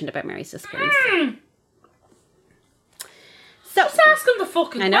been questioned about Mary's disappearance. So, just ask him the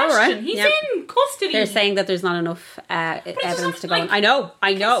fucking question. Right? He's in custody. They're saying that there's not enough evidence to go on. I know.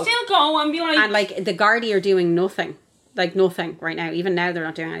 Still go and be like... And like the Gardaí are doing nothing. Like nothing right now. Even now they're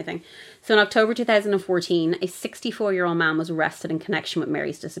not doing anything. So in October 2014, a 64-year-old man was arrested in connection with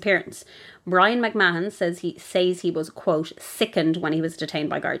Mary's disappearance. Brian McMahon says he was, quote, sickened when he was detained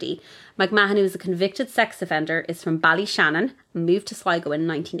by Gardaí. McMahon, who is a convicted sex offender, is from Ballyshannon and moved to Sligo in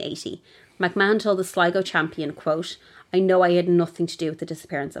 1980. McMahon told the Sligo Champion, quote, I know I had nothing to do with the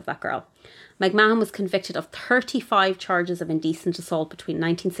disappearance of that girl. McMahon was convicted of 35 charges of indecent assault between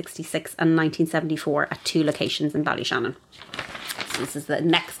 1966 and 1974 at 2 locations in Ballyshannon. So this is the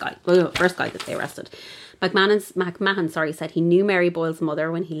first guy that they arrested. McMahon said he knew Mary Boyle's mother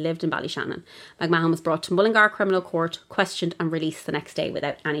when he lived in Ballyshannon. McMahon was brought to Mullingar Criminal Court, questioned and released the next day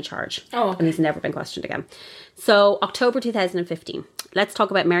without any charge. Oh, okay. And he's never been questioned again. So, October 2015. Let's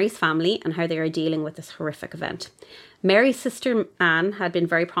talk about Mary's family and how they are dealing with this horrific event. Mary's sister Anne had been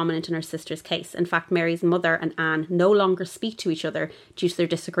very prominent in her sister's case. In fact, Mary's mother and Anne no longer speak to each other due to their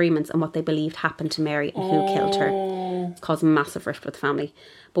disagreements on what they believed happened to Mary and who killed her. It's caused a massive rift with the family.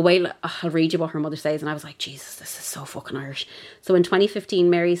 But wait, I'll read you what her mother says, and I was like, Jesus, this is so fucking Irish. So in 2015,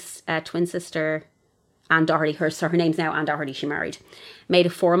 Mary's twin sister, Anne Doherty, her name's now Anne Doherty, she married, made a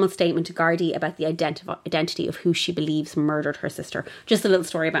formal statement to Gardaí about the identity of who she believes murdered her sister. Just a little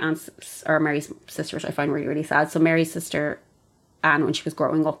story about Mary's sister, which I find really, really sad. So Mary's sister, Anne, when she was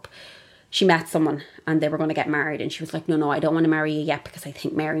growing up, she met someone and they were going to get married, and she was like, no, I don't want to marry you yet because I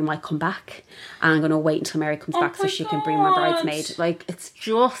think Mary might come back, and I'm going to wait until Mary comes back so she can bring my bridesmaid. Like, it's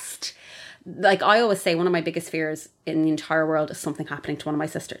just... Like, I always say, one of my biggest fears in the entire world is something happening to one of my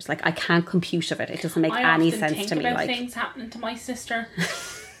sisters. Like, I can't compute of it. It doesn't make any sense to me. I often think about things happening to my sister,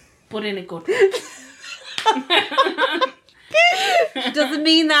 but in a good way. Doesn't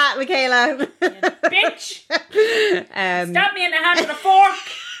mean that, Michaela. Bitch! Stab me in the hand with a fork!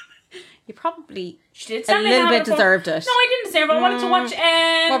 You probably she did a little bit deserved it. No, I didn't deserve it. I wanted to watch...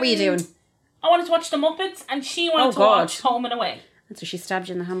 what were you doing? I wanted to watch The Muppets, and she wanted to watch Home and Away. And so she stabbed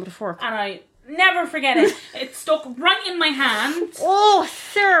you in the hand with a fork. And I never forget it. It stuck right in my hand. Oh,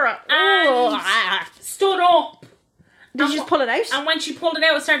 Sarah. And stood up. Did you just pull it out? And when she pulled it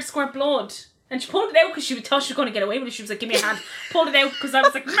out, it started to squirt blood. And she pulled it out because she thought she was going to get away with it. She was like, give me a hand. Pulled it out because I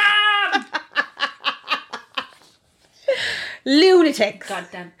was like, Mom! Lunatics.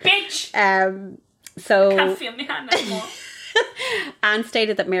 Goddamn bitch. So... I can't feel my hand anymore. Anne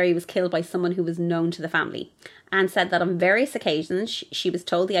stated that Mary was killed by someone who was known to the family. Anne said that on various occasions she was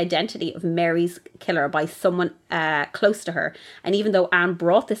told the identity of Mary's killer by someone close to her. And even though Anne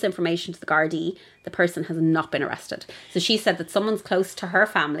brought this information to the Gardaí, the person has not been arrested. So she said that someone's close to her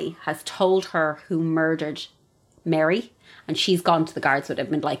family has told her who murdered Mary. And she's gone to the guards with it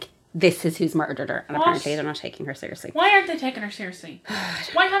and been like, this is who's murdered her. And What? apparently they're not taking her seriously. Why aren't they taking her seriously?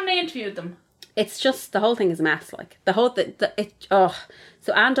 Why haven't they interviewed them? It's just, the whole thing is a mess. Like, the whole,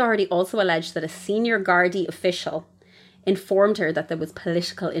 So Anne Doherty also alleged that a senior Gardaí official informed her that there was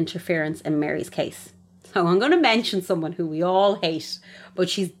political interference in Mary's case. So I'm going to mention someone who we all hate, but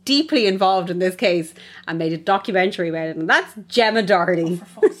she's deeply involved in this case and made a documentary about it, and that's Gemma Doherty. Oh,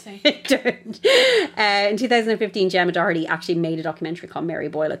 for fuck's sake. In 2015, Gemma Doherty actually made a documentary called Mary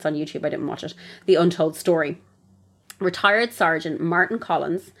Boyle. It's on YouTube. I didn't watch it. The Untold Story. Retired Sergeant Martin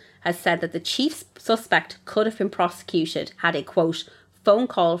Collins has said that the chief suspect could have been prosecuted had a, quote, phone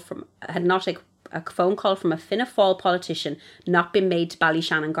call from a Fianna Fáil politician not been made to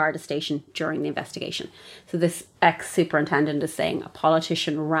Ballyshannon Garda station during the investigation. So this ex-superintendent is saying a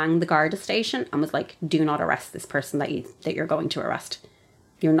politician rang the Garda station and was like, do not arrest this person that you're going to arrest.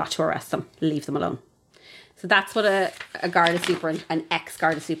 You're not to arrest them. Leave them alone. So that's what an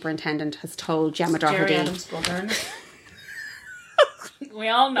ex-Garda superintendent has told Gemma Doherty. Jerry Adams' brother, isn't it? We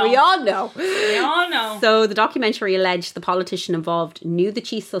all know. We all know. We all know. So the documentary alleged the politician involved knew the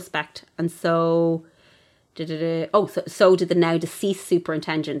chief suspect, and so did the now deceased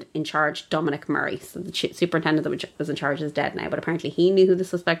superintendent in charge, Dominic Murray. So the superintendent that was in charge is dead now, but apparently he knew who the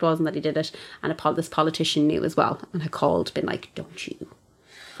suspect was and that he did it, and this politician knew as well and had called, been like, don't you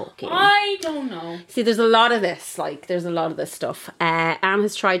fucking... I don't know. See, there's a lot of this. Like, there's a lot of this stuff. Anne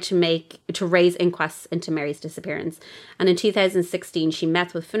has tried to raise inquests into Mary's disappearance. And in 2016, she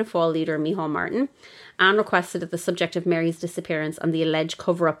met with Fianna Fáil leader Micheál Martin. Anne requested that the subject of Mary's disappearance and the alleged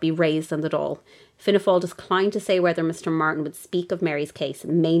cover-up be raised on the Dáil. Fianna Fáil declined to say whether Mr. Martin would speak of Mary's case,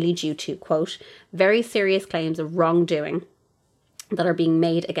 mainly due to, quote, very serious claims of wrongdoing that are being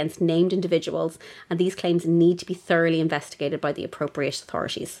made against named individuals, and these claims need to be thoroughly investigated by the appropriate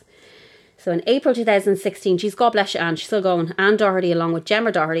authorities. So in April 2016, God bless you, Anne, she's still going. Anne Doherty, along with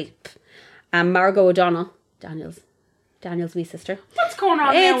Gemma Doherty and Margot O'Donnell, Daniel's wee sister. What's going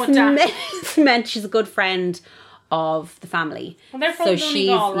on now with that? It's meant she's a good friend of the family. Well, they're from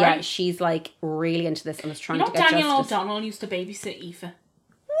Donegal, right? Yeah, she's like really into this and was trying to get Daniel justice. O'Donnell used to babysit Aoife.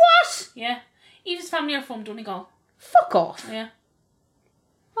 What? Yeah. Aoife's family are from Donegal. Fuck off. Yeah.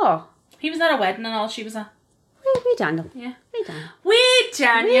 Oh. He was at a wedding and all, she was at. We Daniel. Yeah. We Daniel. We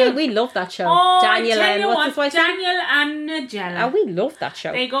Daniel. We love that show. Oh, Daniel I tell and you what's his wife's name? Daniel and Nigella. Oh, we love that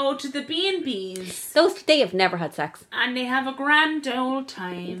show. They go to the B&Bs. They have never had sex. And they have a grand old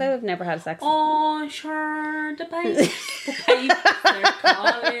time. They have never had sex. Oh, sure, the pipes. The pipes, they're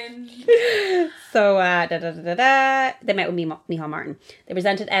calling. So, they met with Micheál Martin. They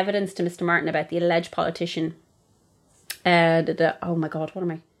presented evidence to Mr. Martin about the alleged politician. Oh my God, what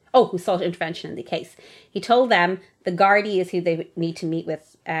am I? Oh, who sought intervention in the case. He told them the Gardaí is who they need to meet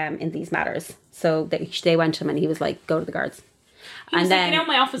with in these matters. So they went to him and he was like, go to the guards. And then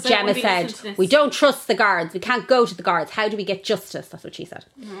my office, Gemma said, we don't trust the guards. We can't go to the guards. How do we get justice? That's what she said.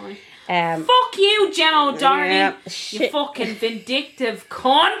 Right. Fuck you, Gemma O'Doherty. Yeah, you fucking vindictive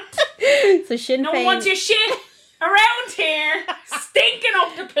cunt. So Sinn Féin... No one wants your shit around here, stinking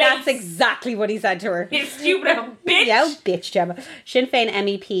up the place. That's exactly what he said to her. You stupid bitch. Yeah, bitch, Gemma. Sinn Féin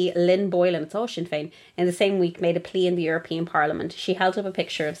MEP Lynn Boylan, it's all Sinn Féin, in the same week made a plea in the European Parliament. She held up a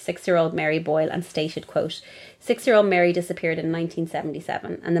picture of 6-year-old Mary Boyle and stated, quote, 6-year-old Mary disappeared in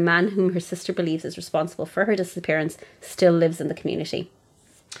 1977 and the man whom her sister believes is responsible for her disappearance still lives in the community.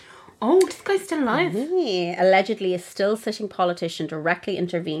 Oh, this guy's still alive. Yeah. Allegedly, a still sitting politician directly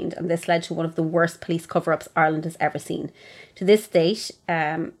intervened, and this led to one of the worst police cover-ups Ireland has ever seen. To this date,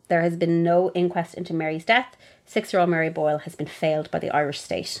 there has been no inquest into Mary's death. 6-year-old Mary Boyle has been failed by the Irish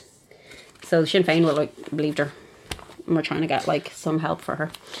state. So Sinn Féin believed her. And we're trying to get some help for her.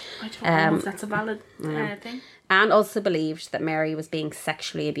 I don't know if that's a valid thing. Anne also believed that Mary was being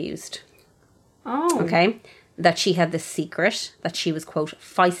sexually abused. Oh. Okay. That she had this secret, that she was, quote,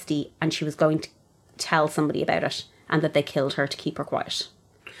 feisty, and she was going to tell somebody about it, and that they killed her to keep her quiet.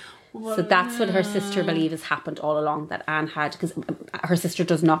 Well, so that's what her sister believes has happened all along, that Anne had, because her sister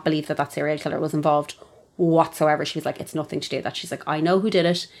does not believe that serial killer was involved whatsoever. She was like, it's nothing to do with that. She's like, I know who did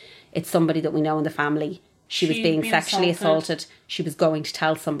it. It's somebody that we know in the family. She was being sexually assaulted. She was going to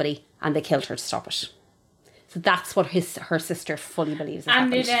tell somebody, and they killed her to stop it. So that's what her sister fully believes has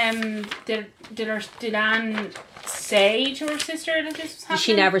happened. Did Anne say to her sister that this was happening?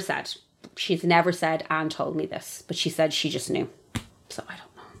 She never said. She's never said, Anne told me this. But she said she just knew. So I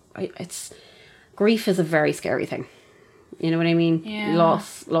don't know. Grief is a very scary thing. You know what I mean? Yeah.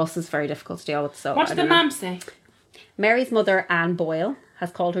 Loss is very difficult to deal with. So what did the mum say? Mary's mother, Anne Boyle,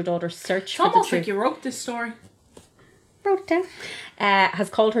 has called her daughter search for the truth. It's almost like you wrote this story. Wrote it down. Has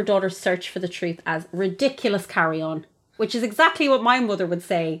called her daughter search for the truth as ridiculous carry-on which is exactly what my mother would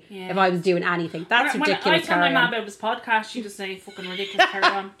say if I was doing anything. That's ridiculous. When I tell my mum about this podcast, she just say, fucking ridiculous, carry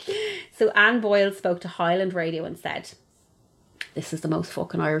on. So Anne Boyle spoke to Highland Radio and said, "This is the most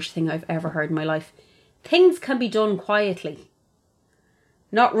fucking Irish thing I've ever heard in my life. Things can be done quietly.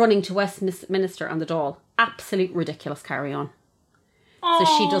 Not running to Westminster on the Dáil. Absolute ridiculous, carry on." So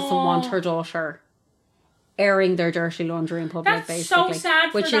she doesn't want her daughter airing their dirty laundry in public, That's basically. so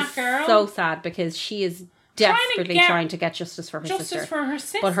sad for which that is girl. so sad because she is desperately trying to get justice for her sister.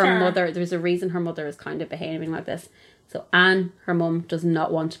 But her mother, there's a reason her mother is kind of behaving like this. So Anne, her mum, does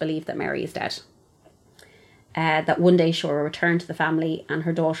not want to believe that Mary is dead. That one day she will return to the family, and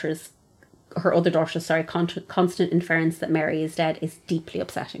her other daughter's constant inference that Mary is dead is deeply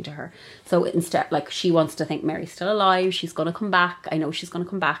upsetting to her. So instead, like, she wants to think Mary's still alive, she's going to come back, I know she's going to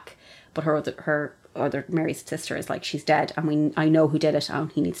come back, but her other Mary's sister is like, she's dead, and I know who did it,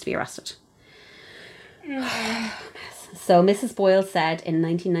 and he needs to be arrested. So Mrs. Boyle said in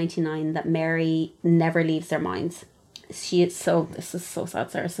 1999 that Mary never leaves their minds. This is so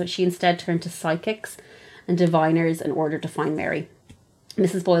sad, Sarah. So she instead turned to psychics and diviners in order to find Mary.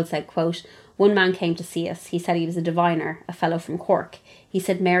 Mrs. Boyle said, quote, "One man came to see us. He said he was a diviner, a fellow from Cork. He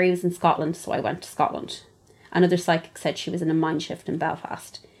said Mary was in Scotland, so I went to Scotland. Another psychic said she was in a mineshaft in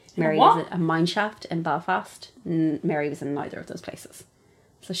Belfast. Mary was in a mineshaft in Belfast. Mary was in neither of those places."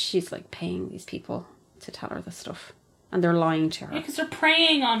 So she's like paying these people to tell her this stuff. And they're lying to her. Yeah, because they're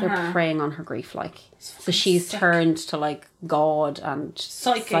preying on her. They're preying on her grief, like. So she's turned to, like, God and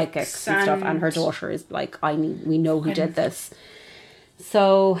psychics and stuff. And her daughter is like, we know who did this.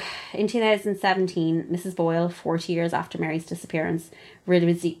 So, in 2017, Mrs. Boyle, 40 years after Mary's disappearance,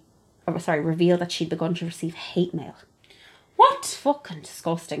 revealed that she'd begun to receive hate mail. What? Fucking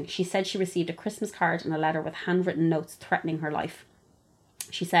disgusting. She said she received a Christmas card and a letter with handwritten notes threatening her life.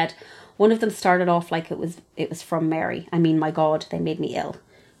 She said, "One of them started off like it was from Mary. I mean, my God, they made me ill."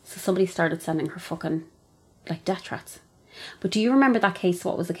 So somebody started sending her fucking, like, death threats. But do you remember that case?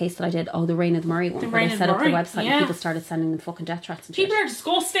 What was the case that I did? Oh, the Rain of the Murray one. Where they set up the website and people started sending them fucking death threats and shit. People are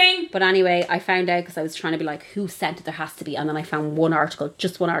disgusting. But anyway, I found out because I was trying to be like, who sent it? There has to be. And then I found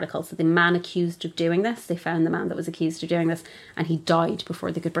just one article. So the man accused of doing this, they found the man that was accused of doing this, and he died before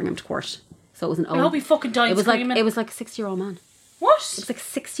they could bring him to court. So it was an old... I hope he fucking died screaming. It was like a 60-year-old man. What? It was like a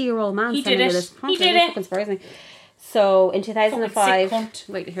 60-year-old man. He did it. He did it. Fucking surprising. So in 2005,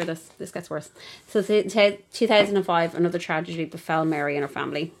 wait to hear this. This gets worse. So 2005, another tragedy befell Mary and her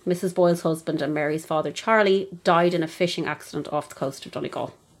family. Mrs. Boyle's husband and Mary's father, Charlie, died in a fishing accident off the coast of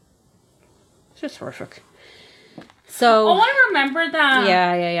Donegal. It's just horrific. So, I remember that.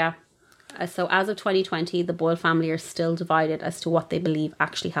 Yeah. So as of 2020, the Boyle family are still divided as to what they believe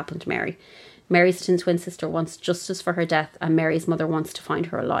actually happened to Mary. Mary's twin sister wants justice for her death, and Mary's mother wants to find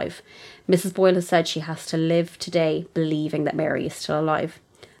her alive. Mrs. Boyle has said she has to live today believing that Mary is still alive.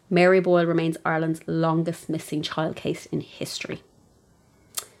 Mary Boyle remains Ireland's longest missing child case in history.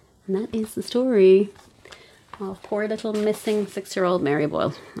 And that is the story of poor little missing 6-year-old Mary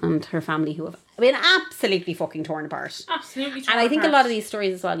Boyle and her family, who have been absolutely fucking torn apart. Absolutely torn apart. And I think apart. a lot of these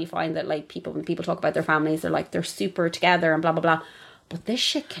stories as well, you find that, like, when people talk about their families, they're like, they're super together and blah, blah, blah. But this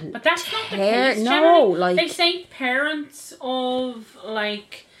shit can But that's not the case. No, generally. like... They say parents of,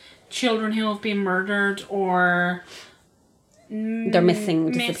 like, children who have been murdered or... They're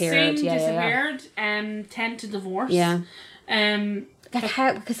disappeared, tend to divorce. Yeah. Like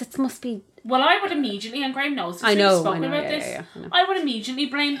how? Because it must be... Well, I would immediately, and Graham knows, I know, about yeah, this. Yeah, I would immediately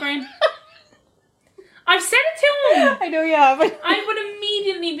blame Graham. I've said it to him. I know you have. I would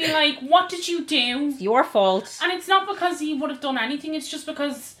immediately be like, what did you do? It's your fault. And it's not because he would have done anything, it's just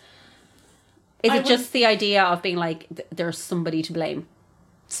because... Just the idea of being like, there's somebody to blame?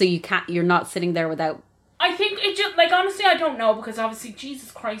 So you're not sitting there without... I think it just, like, honestly, I don't know, because obviously, Jesus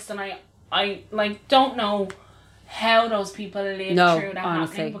Christ, and I like, don't know how those people live through that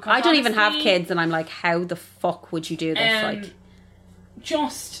honestly. happening. I don't even have kids, and I'm like, how the fuck would you do this?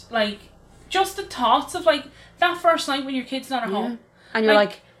 Just the thoughts of, like, that first night when your kid's not at home. And you're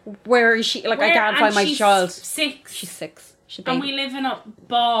like, where is she? Like, I can't find my child. She's 6. She's 6. And we live in a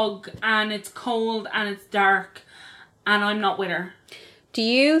bog, and it's cold, and it's dark, and I'm not with her. Do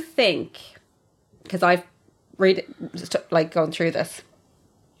you think, because I've going through this,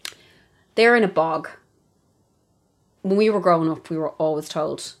 they're in a bog. When we were growing up, we were always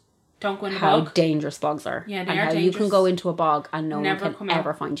told don't go in the how bog. Dangerous bogs are. Yeah, they and are how dangerous. You can go into a bog and no one can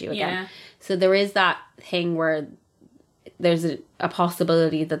ever find you again. Yeah. So there is that thing where there's a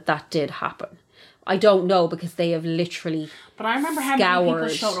possibility that did happen. I don't know, because they have literally But I remember how many people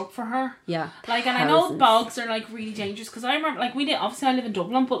showed up for her. Yeah. Like, and I know bogs are, like, really dangerous, because I remember, like, I live in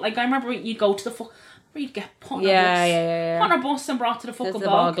Dublin, but, like, I remember you'd go to the Where you'd get put on Yeah, a bus. yeah. Put on a bus and brought to the fucking It's the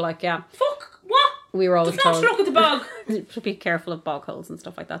bog. bog, like, yeah. Fuck, what? We were always Just not told. to look at the bog. To be careful of bog holes and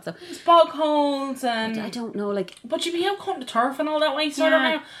stuff like that. So There's bog holes and... I don't know, like... But you'd be out cutting the turf and all that way, sort of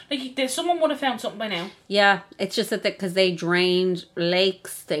Yeah. now. Like, someone would have found something by now. Yeah, it's just that because they drained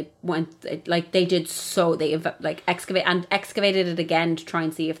lakes, they excavated it again to try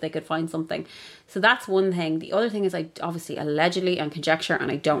and see if they could find something. So that's one thing. The other thing is, I obviously allegedly and conjecture,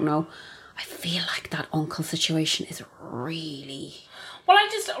 and I don't know. I feel like that uncle situation is really Well,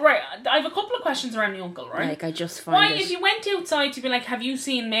 I have a couple of questions around the uncle, right? like I just find Why, it. if you went outside to be like, have you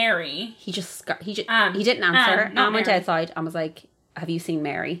seen Mary? He didn't Anne, answer. not Anne went Mary. outside and was like, "Have you seen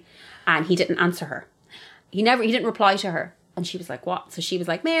Mary?" And he didn't answer her. He didn't reply to her. And she was like, "What?" So she was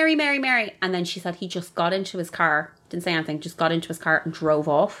like, "Mary, Mary, Mary." And then she said he just got into his car, didn't say anything, just got into his car and drove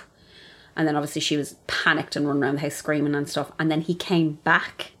off. And then obviously she was panicked and running around the house screaming and stuff. And then he came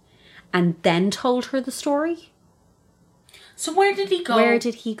back and then told her the story. So where did he go? Where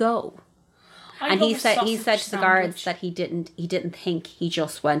did he go? I And love he a said to sausage the guards sandwich. that he didn't think, he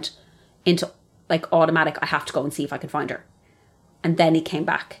just went into like automatic, I have to go and see if I can find her. And then he came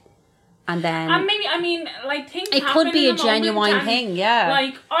back. And then And maybe, I mean, like, things it happen could be in a the moment genuine and, thing, yeah.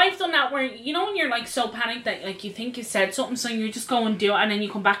 Like, I've done that where, you know, when you're like so panicked that like you think you said something, so you just go and do it, and then you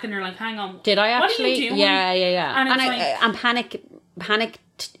come back and you're like, hang on, Did I what actually? are you doing? Yeah. And it's And panic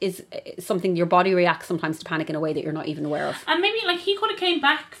is something your body reacts sometimes to panic in a way that you're not even aware of. And maybe like he could have came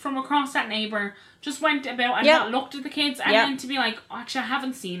back from across that neighbour, just went about and Yeah. not looked at the kids, and Yeah. then to be like, oh, actually, I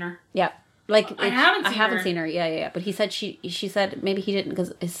haven't seen her. Yeah. Like I haven't seen her. Yeah. But he said she said maybe he didn't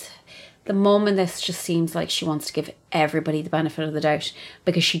because it's the moment. This just seems like she wants to give everybody the benefit of the doubt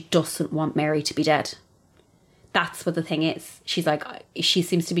because she doesn't want Mary to be dead. That's what the thing is. She's like, she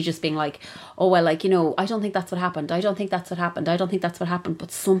seems to be just being like, oh well, like, you know, I don't think that's what happened. I don't think that's what happened. I don't think that's what happened.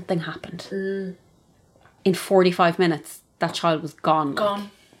 But something happened. In 45 minutes, that child was gone.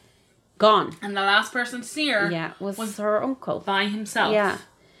 Gone. And the last person to see her, Yeah, was her uncle. by himself. Yeah.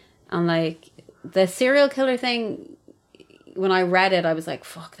 And like the serial killer thing, when I read it, I was like,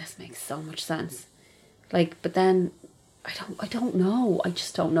 fuck, this makes so much sense. Like, but then I don't know. I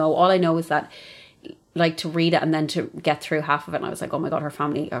just don't know. All I know is that like to read it and then to get through half of it and I was like, oh my god, her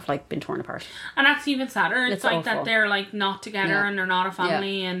family have like been torn apart. And that's even sadder. It's like awful. that they're like not together Yeah. and they're not a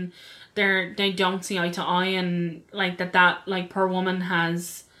family and they don't see eye to eye, and like that like poor woman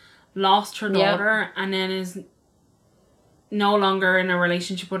has lost her daughter and then is no longer in a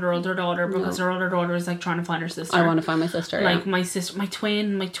relationship with her older daughter because her older daughter is like trying to find her sister. I want to find my sister. Like my sister, my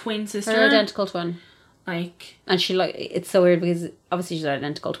twin sister. her identical twin. Like, And she like, it's so weird because obviously she's an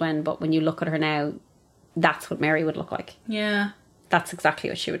identical twin, but when you look at her now, that's what Mary would look like. yeah. That's exactly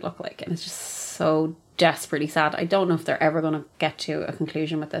what she would look like. And it's just so desperately sad. I don't know if they're ever going to get to a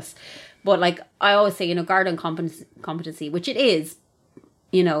conclusion with this. But like, I always say, you know, guard competency, which it is,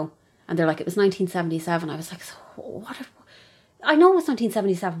 you know, and they're like, it was 1977. I was like, so what? I know it was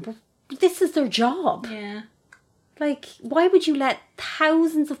 1977, but this is their job. Yeah. Like, why would you let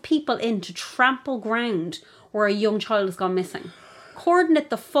thousands of people in to trample ground where a young child has gone missing? Cordon it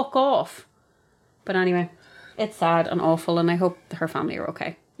the fuck off. But anyway, it's sad and awful, and I hope her family are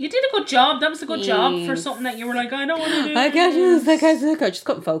okay. You did a good job. That was a good job for Thanks. something that you were like, I don't want to do. I can't do this. I just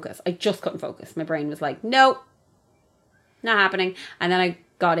couldn't focus. My brain was like, no, not happening. And then I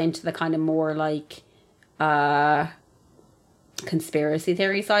got into the kind of more like conspiracy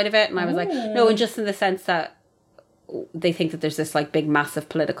theory side of it, and I was like, no, and just in the sense that they think that there's this like big massive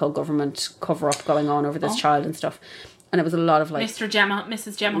political government cover up going on over this child and stuff. And it was a lot of like Mrs. Gemma Hunt it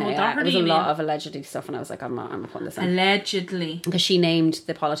was Doherty. a lot of allegedly stuff, and I was like, I'm not putting this in. Allegedly. Because she named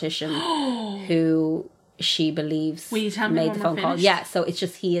the politician who she believes Will you tell me made when the we're phone call. finished? Yeah, so it's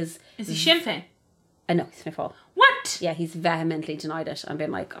just he is Is he Sinn Féin? no, he's Sinn Féin. What? Yeah, he's vehemently denied it and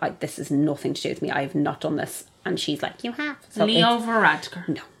been like, this is nothing to do with me. I have not done this. And she's like, you have. So Leo Varadkar.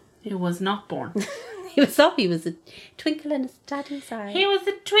 no. He was not born. He was a twinkle in his daddy's eye. He was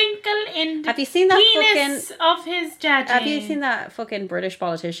a twinkle in the Have you seen that penis of his daddy. Have you seen that fucking British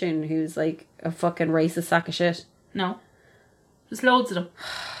politician who's like a fucking racist sack of shit? No. There's loads of them.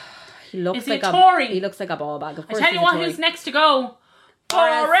 He looks Is he like a Tory? He looks like a ball bag. Of I course, tell he's you a what, Tory. who's next to go?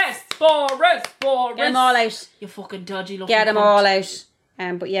 Boris. Boris. Get them all out. You fucking dodgy looking Get them cunt. all out.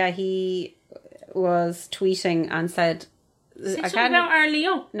 But yeah, he was tweeting and said, Say something about our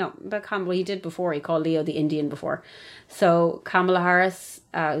Leo. No, but Kamala, he did before. He called Leo the Indian before. So Kamala Harris,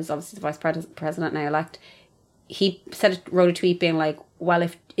 who's obviously the vice president now elect, he wrote a tweet being like, well,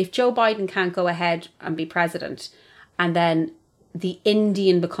 if Joe Biden can't go ahead and be president, and then the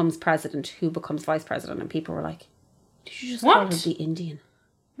Indian becomes president, who becomes vice president? And people were like, did you just call him What? the Indian?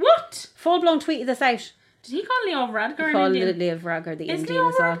 What? Full-blown tweeted this out. Did he call Leo Varadkar an Called Indian? Leo Varadkar the Is Indian Leo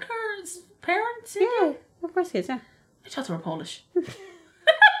as well. Varadkar's parents Yeah, Indian? of course he is, yeah. I thought they were Polish. Where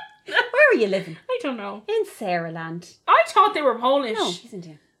are you living? I don't know. In Saraland. I thought they were Polish. No, he's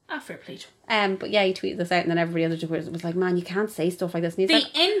Indian. Fair play to But yeah, he tweeted this out, and then everybody else was like, "Man, you can't say stuff like this." And he's the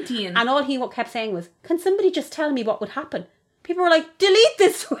like, Indian. and all he kept saying was, "Can somebody just tell me what would happen?" People were like, "Delete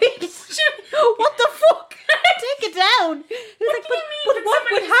this tweet." What the fuck? Take it down. He was like, but what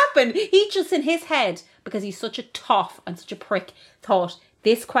would happen? He just in his head, because he's such a toff and such a prick, thought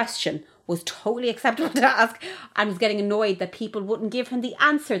this question was totally acceptable to ask, and was getting annoyed that people wouldn't give him the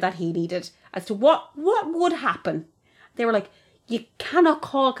answer that he needed as to what would happen. They were like, "You cannot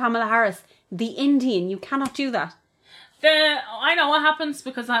call Kamala Harris the Indian. You cannot do that." I know what happens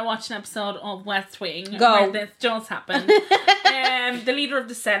because I watched an episode of West Wing Go. where this just happened. The leader of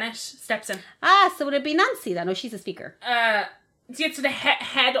the Senate steps in. So would it be Nancy then? Oh, she's a speaker. It's the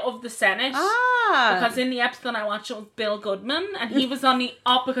head of the Senate. Because in the episode I watched it was Bill Goodman, and he was on the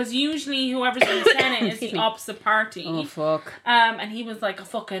because usually whoever's in the Senate is the opposite party. Oh fuck. And he was like a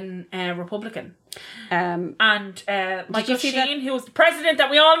fucking Republican. And Michael Sheen, who was the president that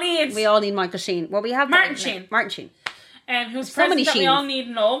we all need. We all need Michael Sheen. Well, we have Martin Sheen. Who was So many president that we Sheens. all need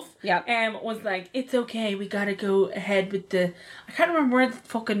and love. Yeah. Was like, it's okay, we gotta go ahead with the... I can't remember where the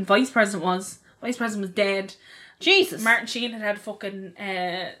fucking vice president was. Vice president was dead. Jesus. Martin Sheen had a fucking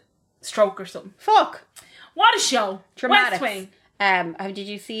stroke or something. Fuck. What a show. Dramatic. West Wing. Did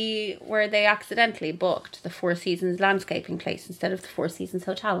you see where they accidentally booked the Four Seasons landscaping place instead of the Four Seasons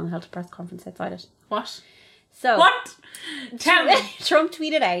hotel and held a press conference outside it? What? So What? Tell me. Trump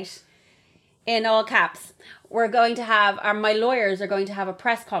tweeted out in all caps, "We're going to have my lawyers are going to have a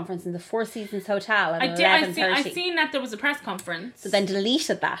press conference in the Four Seasons hotel at 11:30." I seen that there was a press conference. So then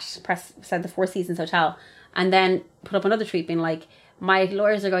deleted that, said the Four Seasons hotel, and then put up another tweet being like, "My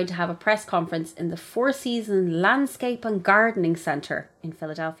lawyers are going to have a press conference in the Four Seasons Landscape and Gardening Centre in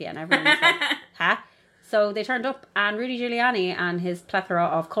Philadelphia." And everyone was like, huh? So they turned up, and Rudy Giuliani and his plethora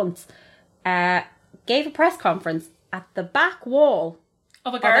of cunts gave a press conference at the back wall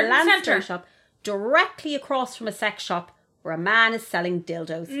of a of a garden landscape centre. shop directly across from a sex shop where a man is selling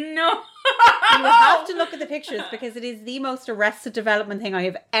dildos. No. You have to look at the pictures because it is the most Arrested Development thing I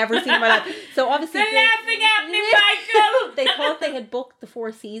have ever seen in my life. So obviously They're laughing at me, Michael. they thought they had booked the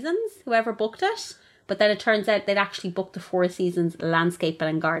Four Seasons, whoever booked it, but then it turns out they'd actually booked the Four Seasons Landscape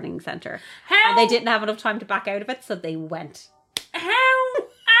and Gardening Centre. How? And they didn't have enough time to back out of it, so they went. How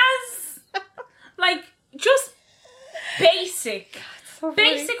as like just basic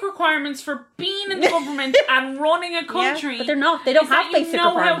basic requirements for being in the government and running a country. Yeah, but they're not. They don't have basic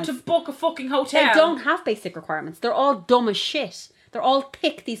requirements. How to book a fucking hotel. They don't have basic requirements. They're all dumb as shit. They're all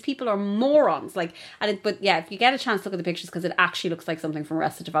thick. These people are morons. But yeah, if you get a chance, look at the pictures because it actually looks like something from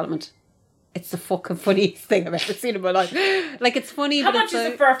Arrested Development. It's the fucking funniest thing I've ever seen in my life. Like, it's funny, How but much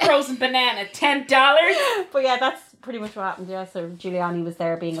is it for a frozen banana? $10? But yeah, that's pretty much what happened. Yeah, so Giuliani was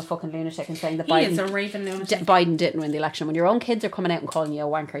there being a fucking lunatic and saying that He is a raving lunatic. Biden didn't win the election. When your own kids are coming out and calling you a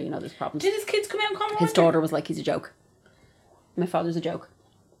wanker, you know there's problems. Did his kids come out and call him His daughter was like, he's a joke. My father's a joke.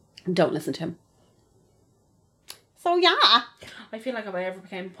 Don't listen to him. So yeah. I feel like if I ever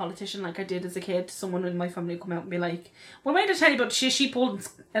became a politician like I did as a kid, someone in my family would come out and be like, well, wait, I'll tell you about the shit she pulled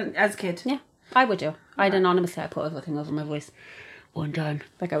as a kid. Yeah, I would do. I'd anonymously put everything over my voice. One time.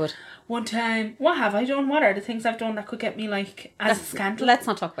 Like I would. One time. What have I done? What are the things I've done that could get me like as a scandal? Let's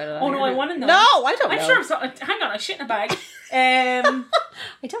not talk about it. Oh no, I want to know. No, I don't know. I'm sure hang on, I shit in a bag. I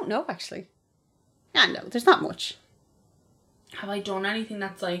don't know actually. Yeah, no, there's not much. Have I done anything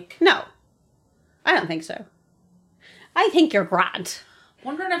that's like... No. I don't think so. I think you're grand.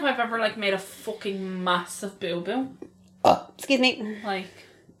 Wondering if I've ever like made a fucking massive boo-boo. Oh, excuse me. Like...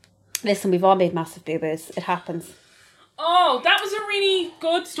 Listen, we've all made massive boo-boos. It happens. Oh, that was a really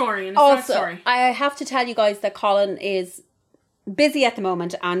good story and a sad story. I have to tell you guys that Colin is busy at the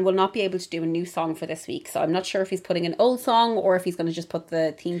moment and will not be able to do a new song for this week. So I'm not sure if he's putting an old song or if he's going to just put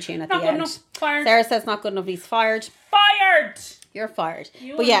the theme tune at the end. Not good enough. Fired. Sarah says not good enough. He's fired. Fired! You're fired.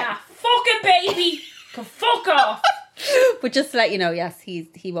 You but and yeah. that fucking baby can fuck off. But just to let you know, yes, he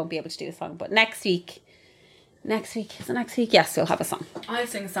won't be able to do a song. But next week? Is it next week? Yes, we'll have a song. I'll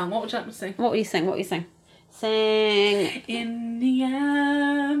sing a song. What would you like me to sing? What would you sing? Sing. In the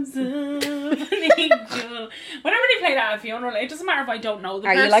arms of an angel. Whenever they play that at a funeral, it doesn't matter if I don't know the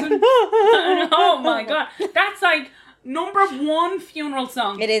person. Are you like... Oh my god. That's like number one funeral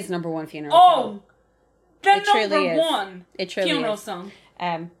song. It is number one funeral song. The it truly number is. one It truly funeral is. song.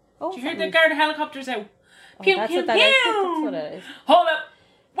 Do you hear the guard helicopters out? Oh, Pew, that's pew, what that pew. is. That's what it is. Hold up.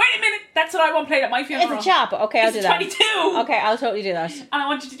 Wait a minute. That's That's what I want played at my funeral. It's a chat, but okay, I'll do that. 22. Okay, I'll totally do that. And I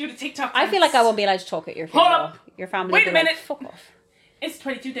want you to do the TikTok I dance. feel like I won't be allowed to talk at your funeral. Hold up. Your family Wait will a be like, minute. fuck off. It's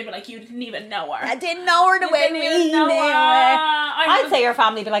 22, they'd be like, you didn't even know her. I didn't know her the way didn't we even know knew her. her. I I'd say your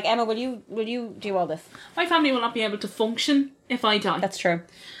family would be like, Emma, will you do all this? My family will not be able to function if I die. That's true.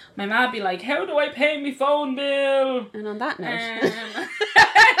 My ma'd be like, how do I pay my phone bill? And on that note,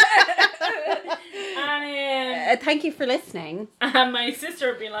 and thank you for listening. And my sister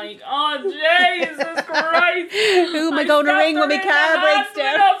would be like, oh, Jesus Christ. Who am I going to ring when my car breaks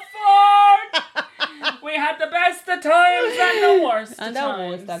down? We had the best of times and the worst And of the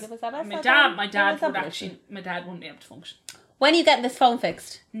times. worst of times. My dad wouldn't be able to function. When are you getting this phone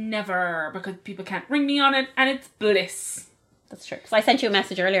fixed? Never, because people can't ring me on it, and it's bliss. That's true. So I sent you a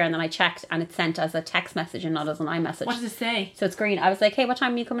message earlier and then I checked and it's sent as a text message and not as an iMessage. What does it say? So it's green. I was like, hey, what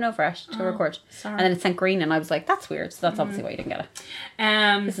time are you coming over to record? Sorry. And then it sent green and I was like, that's weird. So that's obviously why you didn't get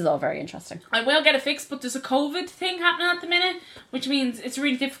it. This is all very interesting. I will get it fixed, but there's a COVID thing happening at the minute, which means it's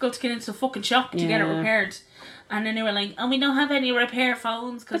really difficult to get into the fucking shop to get it repaired. And then they were like, oh, we don't have any repair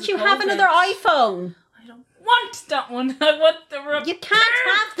phones. But you have another iPhone. I don't want that one. I want the repair. You can't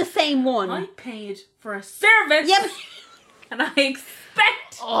have the same one. I paid for a service. Yep. And I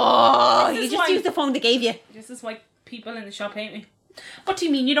expect. Oh, This you is just why- used the phone they gave you. This is why people in the shop hate me. What do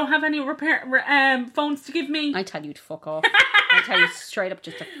you mean? You don't have any repair phones to give me? I tell you to fuck off. I tell you straight up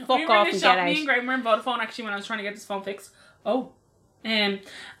just to fuck We were off in the and shop, get me out. and Graham were in Vodafone actually when I was trying to get this phone fixed.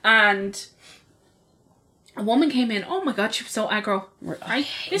 And a woman came in. Oh my god, she was so aggro. Right?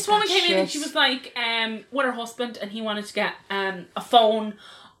 This woman came in and she was like, with her husband, and he wanted to get a phone,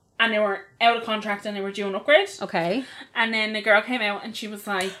 and they were out of contract and they were due an upgrade. Okay. And then the girl came out and she was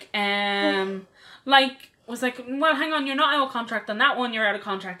like, well, hang on, you're not out of contract on that one, you're out of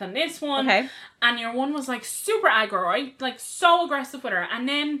contract on this one. Okay. And your one was like super aggro, right? Like so aggressive with her. And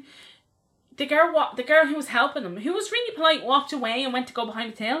then the girl who was helping them, who was really polite, walked away and went to go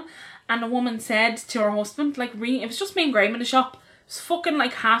behind the till. And the woman said to her husband, like, it was just me and Graham in the shop. It was fucking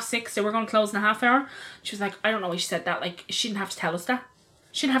like 6:30, they were going to close in a half hour. She was like, I don't know why she said that. Like, she didn't have to tell us that.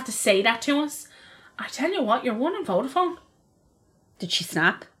 She didn't have to say that to us. I tell you what, you're one in Vodafone. Did she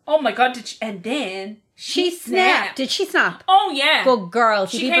snap? Oh my god, did she? And then She snapped. Did she snap? Oh yeah. Good girl.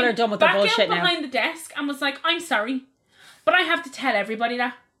 She People came are done with their back bullshit out now. behind the desk and was like, I'm sorry, but I have to tell everybody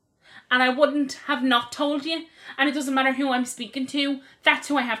that. And I wouldn't have not told you. And it doesn't matter who I'm speaking to. That's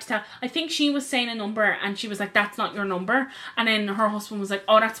who I have to tell. I think she was saying a number and she was like, that's not your number. And then her husband was like,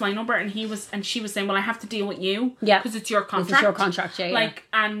 oh, that's my number. And she was saying, well, I have to deal with you. Yeah. Because it's your contract. It's your contract, yeah. Like,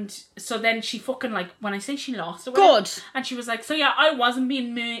 and so then she fucking, like, when I say she lost it. Good. And she was like, so yeah, I wasn't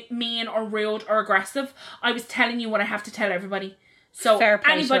being mean or rude or aggressive. I was telling you what I have to tell everybody. So Fair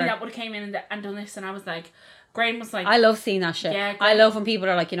play to anybody her. that would have came in and done this, and I was like, Graham was like, I love seeing that shit. Yeah, I love when people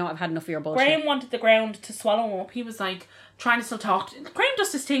are like, you know, I've had enough of your bullshit. Graham wanted the ground to swallow him up. He was like trying to still talk. Graham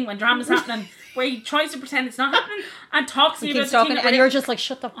does this thing when drama's happening where he tries to pretend it's not happening and talks to me about keeps the talking, thing and you're just like,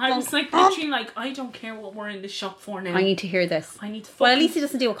 shut the fuck up. I was like literally like, I don't care what we're in the shop for now. I need to hear this. I need to Well, at least he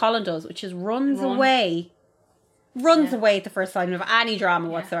doesn't do what Colin does, which is runs away at the first sign of any drama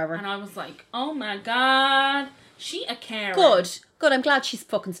whatsoever. And I was like, oh my god, she a Karen. Good. I'm glad she's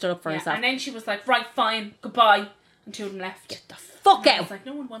fucking stood up for herself. And then she was like, right, fine, goodbye. And two of them left. Get the fuck I out. was like,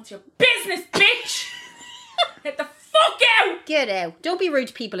 no one wants your business, bitch. Get the fuck out. Get out. Don't be rude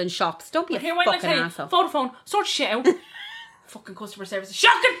to people in shops. Don't be a Here, wait, fucking tell you, asshole. Vodafone, sort your shit out. Fucking customer service is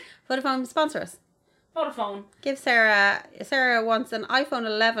shocking. Vodafone, sponsor us. Vodafone. Give Sarah wants an iPhone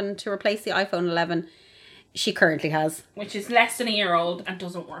 11 to replace the iPhone 11 she currently has. Which is less than a year old and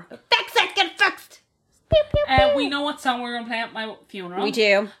doesn't work. Fix it, get fixed. Pew, pew, pew. We know what song we're going to play at my funeral. We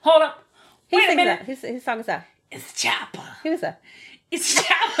do. Hold up. Who Wait a sings minute. that? Whose song is that? It's Chapa. Who is that? It's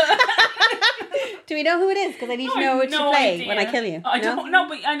Chapa. Do we know who it is? Because I need to know what to play when I kill you. I No? don't know,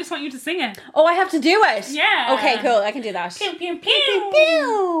 but I just want you to sing it. Oh, I have to do it? Yeah. Okay, cool. I can do that. Pew, pew, pew. Pew,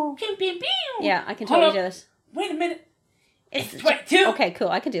 pew. Pew, pew, pew. Yeah, I can Hold totally up. do it. Wait a minute. It's 22. Okay, cool.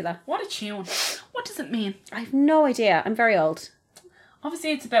 I can do that. What a tune. What does it mean? I have no idea. I'm very old.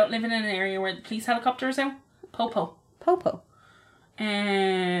 Obviously, it's about living in an area where the police helicopter is out. Popo. Popo.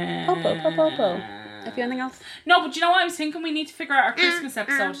 Popo. Have you anything else? No, but you know what I was thinking? We need to figure out our Christmas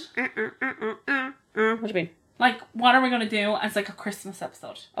episode. What do you mean? Like, what are we going to do as like a Christmas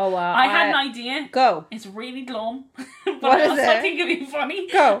episode? Oh, wow. I had an idea. Go. It's really glum. But What I is also it? think it'd be funny.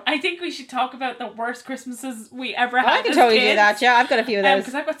 Go. I think we should talk about the worst Christmases we ever had. I can as totally kids. do that. Yeah, I've got a few of those.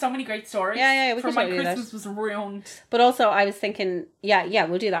 Because I've got so many great stories. Yeah, we for can my totally do that. Christmas was ruined. But also, I was thinking, yeah,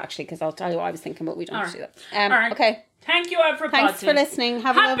 we'll do that actually, because I'll tell you what I was thinking, but we don't have to do that. All right. Okay. Thank you, everybody. Thanks for listening.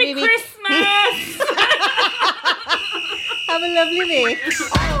 Have a Happy lovely week. Christmas! Have a lovely week.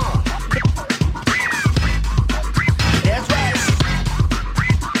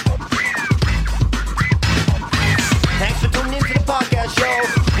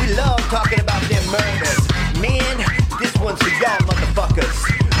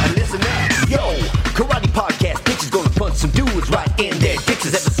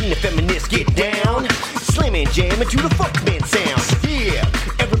 jamming to the Funkman sound. Yeah,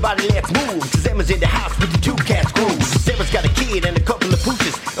 everybody let's move. Cause Emma's in the house with the two cats grooves. Sarah's got a kid and a couple